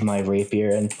out of my rapier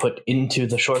and put into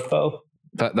the short bow?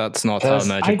 That's not how Because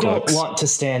magic I don't works. want to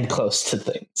stand close to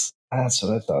things. That's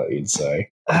what I thought you'd say.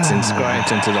 It's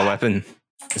inscribed into the weapon.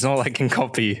 It's not like in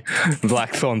copy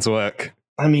Blackthorn's work.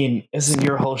 I mean, isn't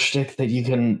your whole shtick that you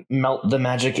can melt the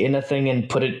magic in a thing and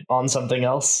put it on something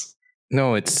else?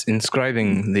 No, it's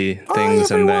inscribing the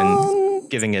things and then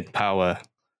giving it power.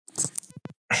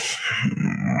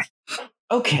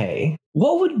 Okay,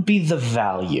 what would be the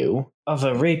value of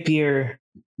a rapier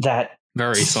that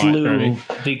Very smart, slew Remy.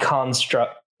 the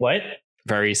construct? What?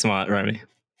 Very smart, Remy.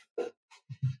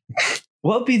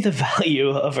 What would be the value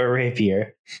of a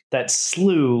rapier that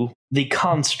slew the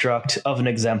construct of an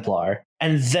exemplar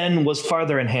and then was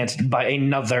farther enhanced by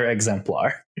another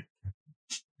exemplar?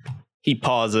 He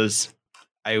pauses.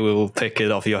 I will take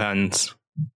it off your hands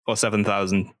for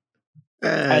 7,000.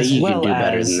 As You well can do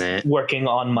better as than that. working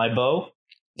on my bow.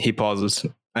 He pauses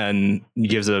and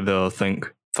gives it a bit of a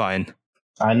think. Fine.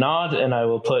 I nod and I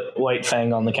will put White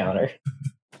Fang on the counter.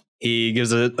 He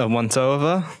gives it a once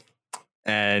over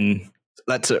and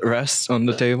lets it rest on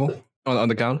the table, on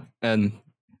the counter, and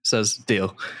says,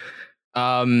 deal.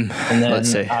 And then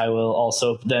Let's see. I will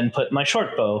also then put my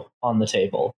short bow on the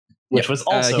table, which Yep. was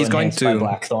also He's going enhanced by to-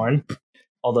 Blackthorn,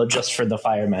 although just for the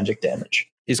fire magic damage.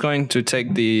 He's going to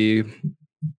take the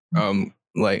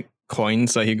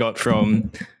coins that he got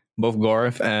from both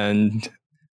Gorf and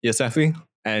Yosefi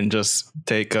and just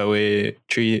take away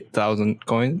 3,000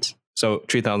 coins. So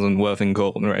 3,000 worth in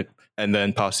gold, right? And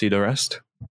then pass you the rest.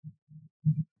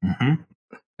 Mm-hmm.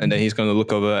 And then he's going to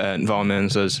look over at Valman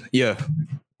and says, yeah,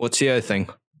 what's the other thing?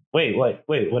 Wait,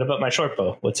 what about my short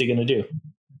bow? What's he gonna do?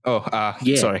 Oh,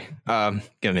 Yeah. sorry.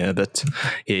 Give me a bit.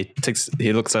 He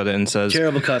looks at it and says,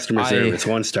 Terrible customer service,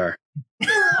 1 star.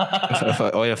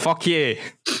 oh yeah, fuck you.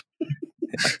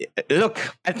 Look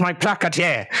at my placard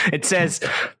here. It says,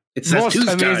 It says most 2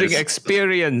 stars. amazing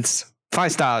experience,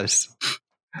 5 stars.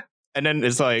 And then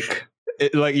it's like,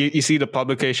 you see the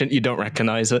publication, you don't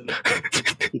recognize it.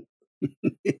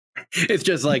 It's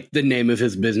just like the name of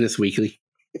his business weekly.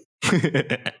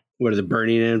 What is it,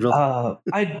 Burning Anvil?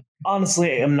 I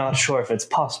honestly am not sure if it's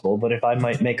possible, but if I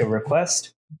might make a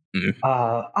request, Mhm.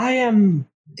 I am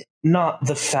not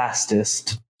the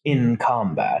fastest in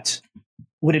combat.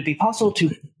 Would it be possible to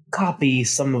copy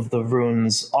some of the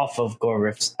runes off of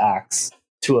Gorif's axe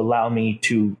to allow me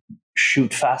to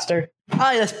shoot faster?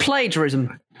 Aye, that's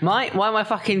plagiarism. Mate, why am I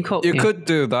fucking caught? You could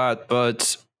do that,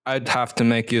 but I'd have to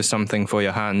make you something for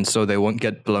your hands so they won't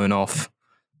get blown off.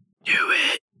 Do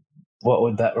it. What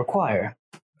would that require?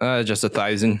 Just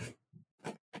 1,000.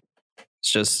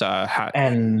 It's just hat.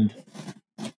 And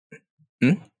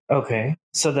Hmm? okay,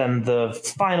 so then the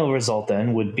final result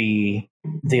then would be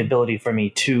the ability for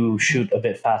me to shoot a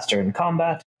bit faster in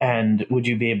combat. And would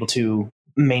you be able to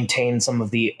maintain some of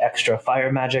the extra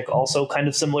fire magic, also kind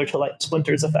of similar to like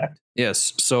Splinter's effect?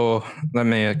 Yes, so let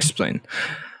me explain.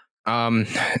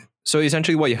 So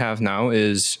essentially what you have now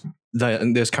is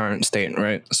this current state,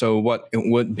 right? So what it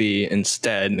would be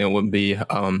instead, it would be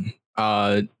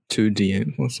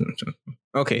 2d8. What's that?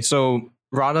 Okay, so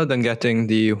rather than getting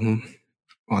the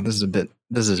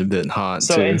this is a bit hard.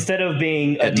 So to, instead of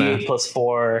being a hit d8 math. plus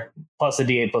 4 plus a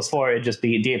d8 plus 4, it'd just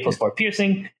be a d8 plus 4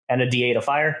 piercing and a d8 of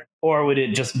fire? Or would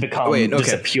it just become Wait, just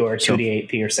a okay. pure So- 2d8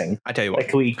 piercing? I tell you what.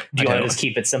 Like, do you tell want you to what. just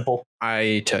keep it simple?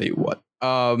 I tell you what.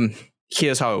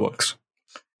 Here's how it works.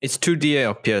 It's 2d8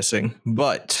 of piercing,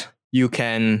 but you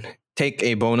can take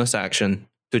a bonus action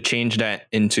to change that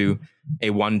into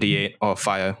a 1d8 of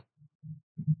fire.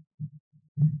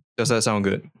 Does that sound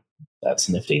good? That's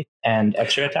nifty. And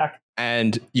extra attack?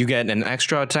 And you get an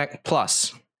extra attack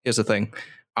plus. Here's the thing.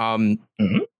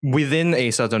 Within a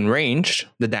certain range,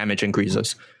 the damage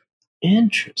increases.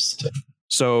 Interesting.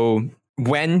 So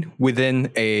when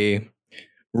within a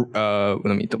let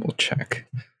me double check.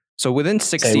 So within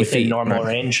 60 within feet, normal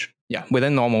range. Yeah,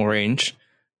 within normal range,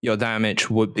 your damage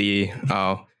would be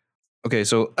okay.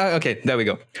 So okay, there we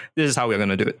go. This is how we're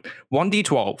gonna do it.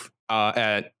 1d12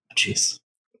 at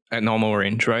normal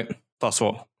range, right?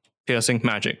 +4 piercing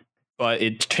magic, but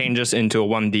it changes into a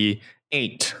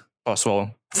 1d8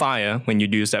 +4 fire when you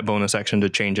use that bonus action to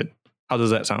change it. How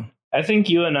does that sound? I think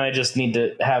you and I just need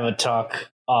to have a talk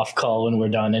off call when we're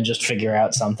done and just figure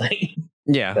out something.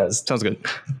 Yeah, sounds good.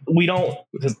 We don't,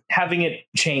 because having it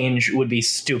change would be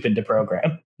stupid to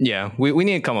program. Yeah, we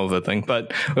need to come up with a thing,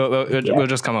 but we'll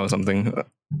just come up with something.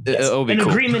 Yes. It'll be An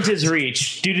cool. agreement is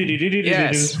reached.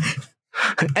 Yes.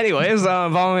 Anyways,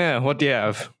 Valmir, what do you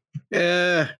have?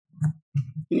 Can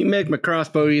you make my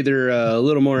crossbow either a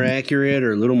little more accurate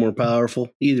or a little more powerful?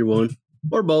 Either one.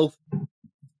 Or both.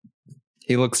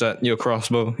 He looks at your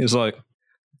crossbow. He's like,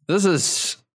 this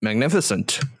is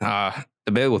magnificent. The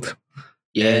build.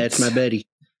 Yeah, it's my Betty.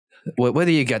 Where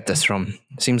do you get this from?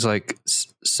 Seems like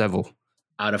Seville.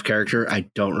 Out of character, I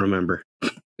don't remember.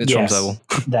 It's from Seville.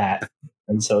 That.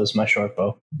 And so is my short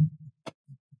bow.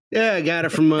 Yeah, I got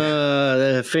it from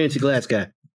the fancy glass guy.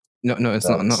 No, it's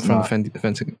not from Fancy.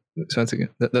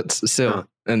 That's Sil. Oh.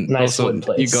 And Nice also,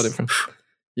 place.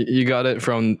 you got it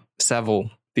from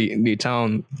Seville, the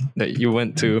town that you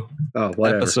went to. Oh,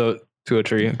 whatever. Episode 2 or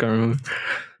 3, I can't remember.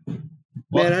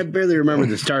 Man, I barely remember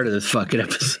the start of this fucking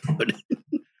episode.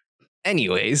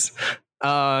 Anyways,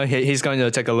 he's going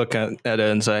to take a look at it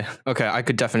and say, okay, I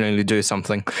could definitely do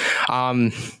something.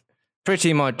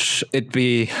 Pretty much it'd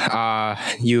be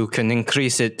you can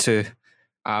increase it to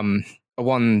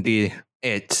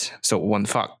 1d8. So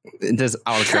this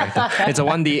out of character. It's a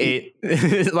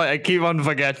 1d8. Like I keep on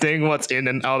forgetting what's in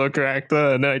and out of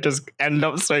character, and then I just end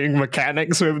up saying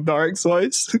mechanics with Dark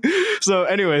Slice. So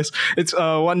anyways, it's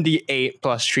 1d8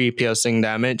 plus 3 piercing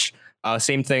damage.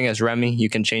 Same thing as Remy, you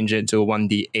can change it to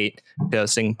 1d8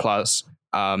 piercing plus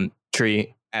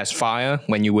 3 as fire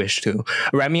when you wish to.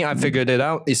 Remy, I figured it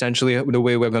out. Essentially, the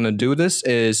way we're going to do this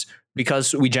is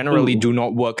because we generally do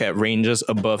not work at ranges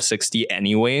above 60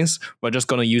 anyways, we're just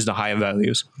going to use the higher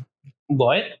values.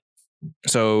 What?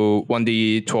 So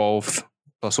 1d12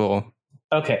 plus 4.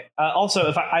 Okay. Also,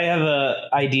 if I have an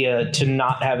idea to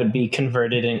not have it be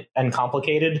converted and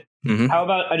complicated, how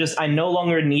about I no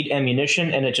longer need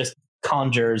ammunition and it just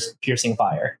conjures piercing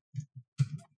fire.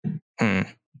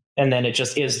 And then it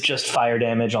just is just fire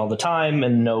damage all the time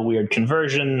and no weird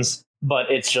conversions, but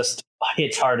it's just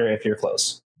hits harder if you're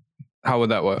close. How would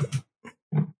that work?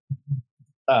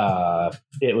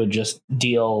 It would just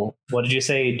deal, what did you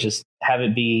say? Just have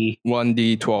it be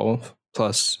 1d12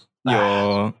 plus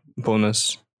your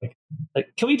bonus.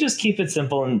 Like, can we just keep it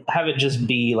simple and have it just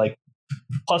be like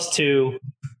 +2,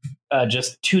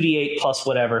 just 2d8 plus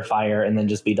whatever fire, and then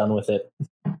just be done with it?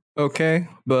 Okay,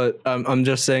 but I'm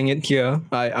just saying it here.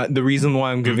 The reason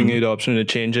why I'm giving you the option to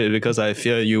change it is because I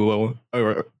fear you will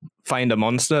find a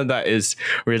monster that is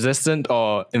resistant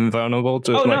or invulnerable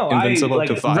to invincible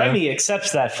to fire. Remy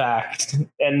accepts that fact,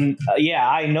 and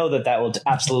I know that will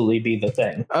absolutely be the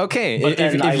thing. Okay,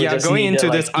 if you're going into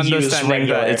this understanding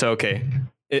that it's okay,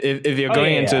 if you're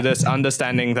going into this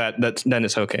understanding that then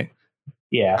it's okay.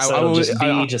 Yeah, so it'll just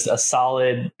be just a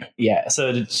solid. Yeah, so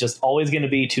it's just always going to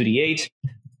be 2d8.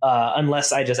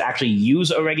 Unless I just actually use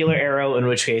a regular arrow, in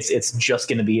which case it's just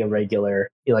going to be a regular,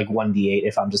 like 1d8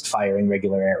 if I'm just firing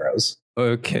regular arrows.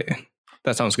 Okay,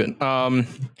 that sounds good. So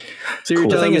you're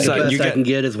telling me the best I can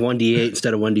get is 1d8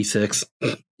 instead of 1d6?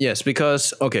 Yes,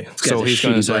 because so he's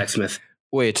going to say, blacksmith.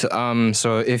 Wait,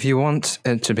 so if you want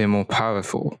it to be more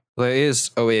powerful, there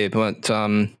is a way, but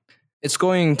it's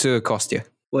going to cost you.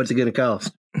 What's it going to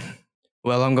cost?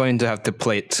 Well, I'm going to have to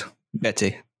plate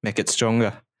Betty, make it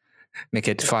stronger. Make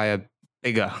it fire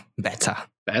bigger, better.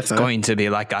 That's going to be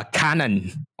like a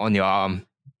cannon on your arm.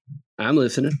 I'm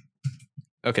listening.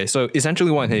 Okay, so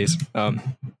essentially what he's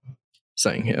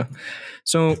saying here.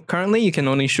 So currently you can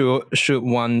only shoot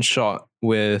one shot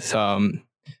with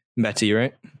Betty,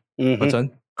 right?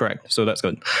 Mm-hmm. Correct. So that's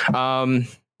good.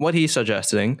 What he's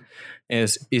suggesting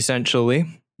is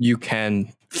essentially you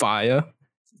can fire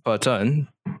per turn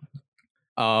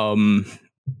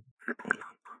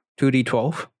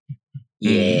 2d12.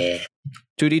 Yeah.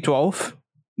 2d12,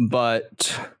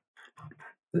 but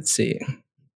let's see.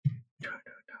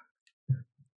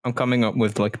 I'm coming up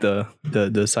with like the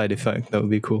side effect. That would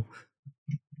be cool.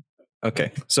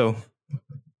 Okay, so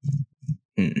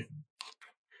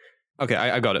Okay,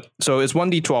 I got it. So it's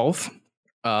 1d12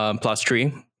 plus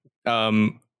 3.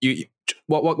 You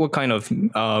what kind of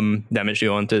damage do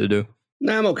you want to do?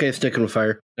 Nah, I'm okay sticking with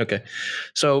fire. Okay,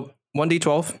 so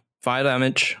 1d12 fire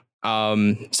damage.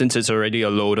 Since it's already a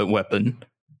loaded weapon,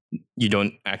 you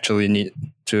don't actually need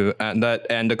to add that,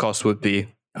 and the cost would be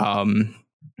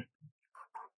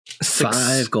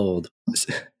 5 gold.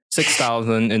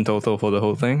 6,000 in total for the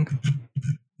whole thing.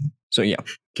 So yeah,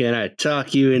 Can I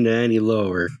talk you into any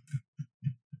lower?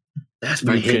 That's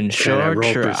my You can hint. sure Can I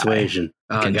roll try. persuasion?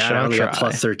 Oh Can god, sure I only got try.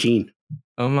 plus 13.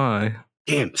 oh my.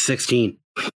 Damn, 16.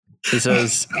 He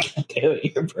says Damn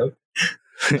it, you're broke.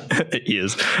 he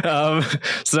is.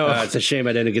 So It's a shame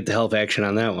I didn't get the help action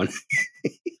on that one.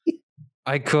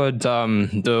 I could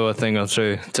do a thing or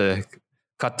two to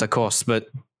cut the cost, but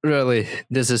really,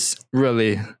 this is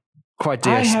really quite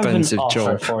the I have an expensive offer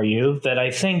job. for you that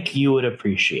I think you would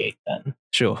appreciate then.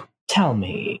 Sure. Tell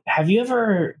me, have you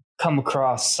ever come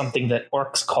across something that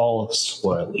orcs call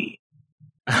swirly?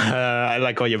 I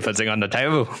like what you're putting on the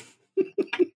table.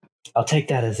 I'll take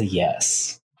that as a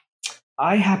yes.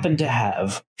 I happen to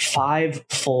have 5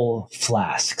 full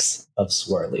flasks of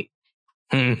swirly.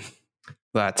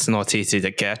 That's not easy to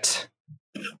get,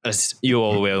 as you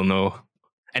all will know.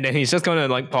 And then he's just going to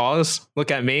like pause,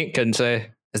 look at Meek, and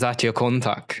say, "Is that your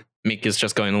contact?" Meek is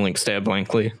just going to like stare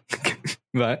blankly.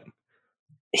 But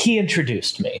He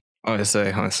introduced me. I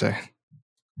see.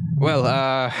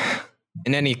 Well,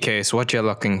 in any case, what you're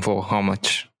looking for? How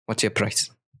much? What's your price?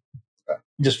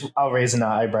 I'll raise an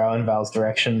eyebrow in Val's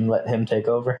direction and let him take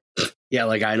over. Yeah,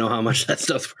 like I know how much that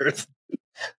stuff's worth.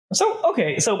 So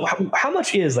how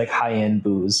much is like high-end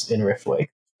booze in Riftwake?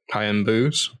 High-end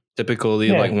booze, typically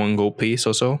Yeah. like 1 gold piece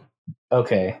or so.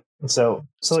 Okay, so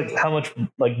like how much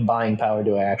like buying power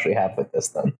do I actually have with this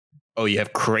then? Oh, you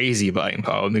have crazy buying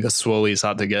power because Swirly is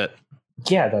hard to get.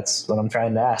 Yeah, that's what I'm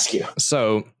trying to ask you.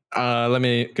 So, let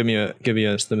me give you an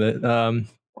estimate.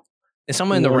 It's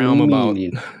somewhere in the realm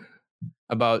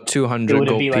about 200 Would it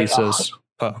gold be like pieces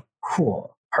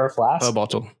Cool. Per flask? per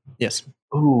bottle. Yes.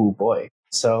 Ooh, boy.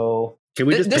 So Can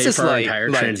we just This pay is for our like- entire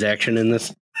like- transaction in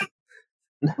this?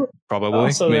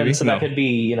 Probably. so maybe. that could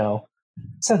be,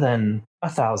 so then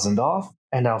 1,000 off,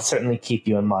 and I'll certainly keep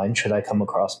you in mind should I come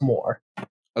across more.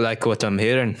 I like what I'm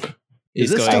hearing. Is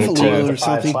He's this going stuff to. illegal? The or 5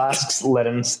 something? flasks, let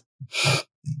him.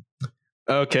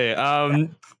 Okay.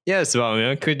 Yes,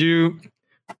 Valmir, could you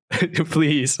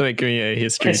please make me a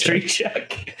history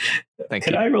check. Thank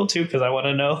Could you. I roll 2 because I want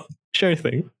to know? Sure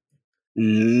thing.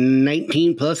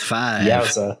 19 plus 5.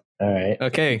 Yowza. All right.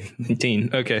 Okay,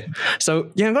 19. Okay. So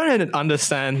you're going to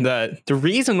understand that the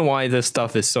reason why this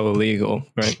stuff is so illegal,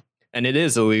 right? And it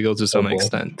is illegal to some boy.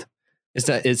 extent, is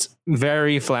that it's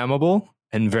very flammable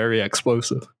and very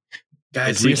explosive.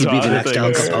 Guys, You we could be saw the it, next Al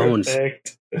like- Capones.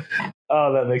 Perfect.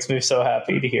 Oh, that makes me so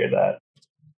happy to hear that.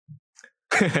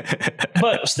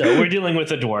 But still, we're dealing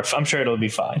with a dwarf. I'm sure it'll be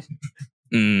fine.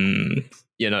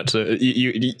 You're not so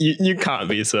you can't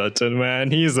be certain,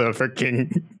 man. He's a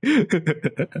freaking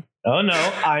Oh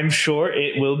no, I'm sure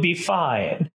it will be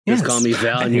fine. Just call me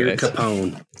Val and you're Anyways.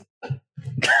 Capone.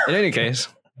 In any case,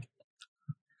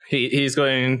 he's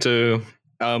going to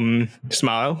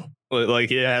smile. Like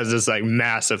he has this like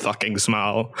massive fucking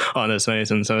smile on his face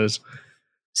and says,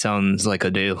 "Sounds like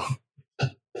a deal."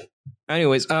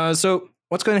 Anyways, so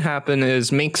what's going to happen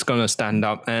is Mink's going to stand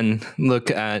up and look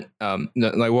at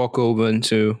like walk over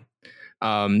to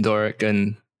Doric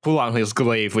and pull out his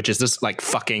glaive, which is this like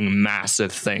fucking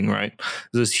massive thing, right?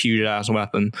 This huge ass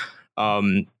weapon.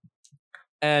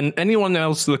 And anyone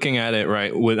else looking at it,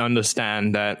 right, would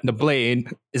understand that the blade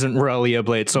isn't really a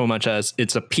blade so much as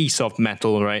it's a piece of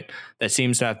metal, right, that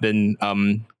seems to have been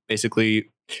basically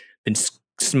been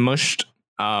smushed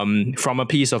from a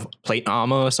piece of plate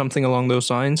armor or something along those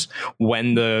lines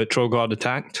when the Trogod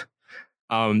attacked.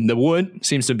 The wood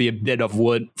seems to be a bit of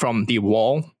wood from the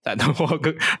wall that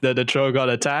the Trogod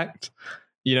attacked,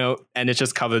 and it's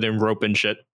just covered in rope and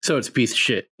shit. So it's a piece of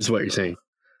shit, is what you're saying.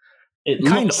 It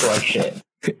Kind looks of. like shit.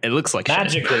 It looks like shit.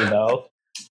 Magically, though.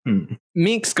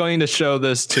 Meek's going to show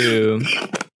this to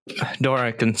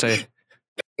Doric and say,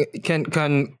 "Can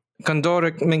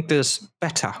Doric make this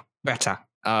better?"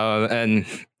 And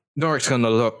Doric's going to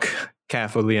look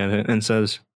carefully at it and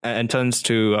says, and turns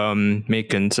to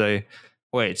Meek and say,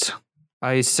 "Wait,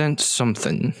 I sensed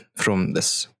something from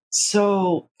this."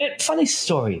 So, funny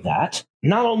story that.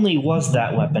 Not only was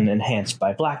that weapon enhanced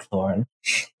by Blackthorn,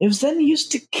 it was then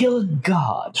used to kill a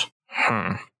god.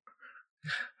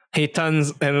 He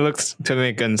turns and looks to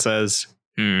Meek and says,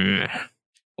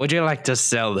 "Would you like to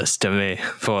sell this to me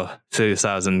for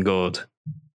 2,000 gold?"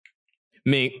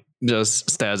 Meek just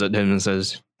stares at him and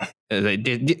says,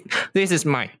 This is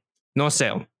mine. No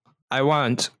sale. I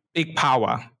want big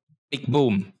power, big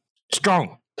boom,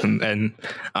 strong. And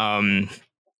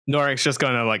Norik's just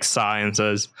gonna like sigh and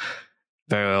says,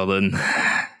 very well then,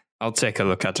 I'll take a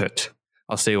look at it.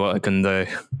 I'll see what I can do.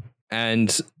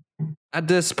 And at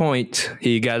this point,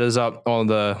 he gathers up all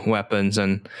the weapons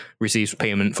and receives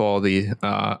payment for all the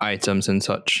items and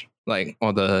such, like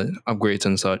all the upgrades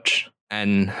and such.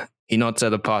 And he nods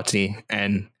at the party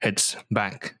and heads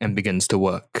back and begins to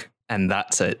work. And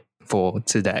that's it for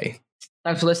today.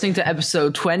 Thanks for listening to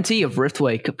episode 20 of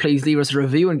Riftwake. Please leave us a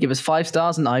review and give us 5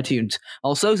 stars on iTunes.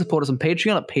 Also, support us on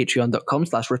Patreon at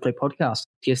patreon.com/RiftwakePodcast.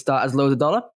 Tier start as low as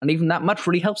 $1, and even that much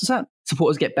really helps us out.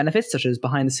 Supporters get benefits such as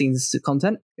behind-the-scenes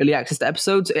content, early access to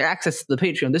episodes, access to the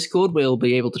Patreon Discord where you'll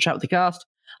be able to chat with the cast,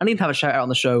 and even have a shout-out on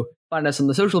the show. Find us on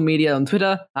the social media on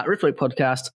Twitter at Riftwake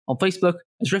Podcast, on Facebook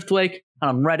as Riftwake, and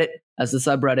on Reddit as the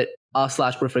subreddit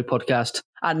r/RiftwakePodcast.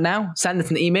 And now, send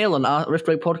us an email on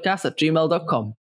riftwakepodcast@gmail.com.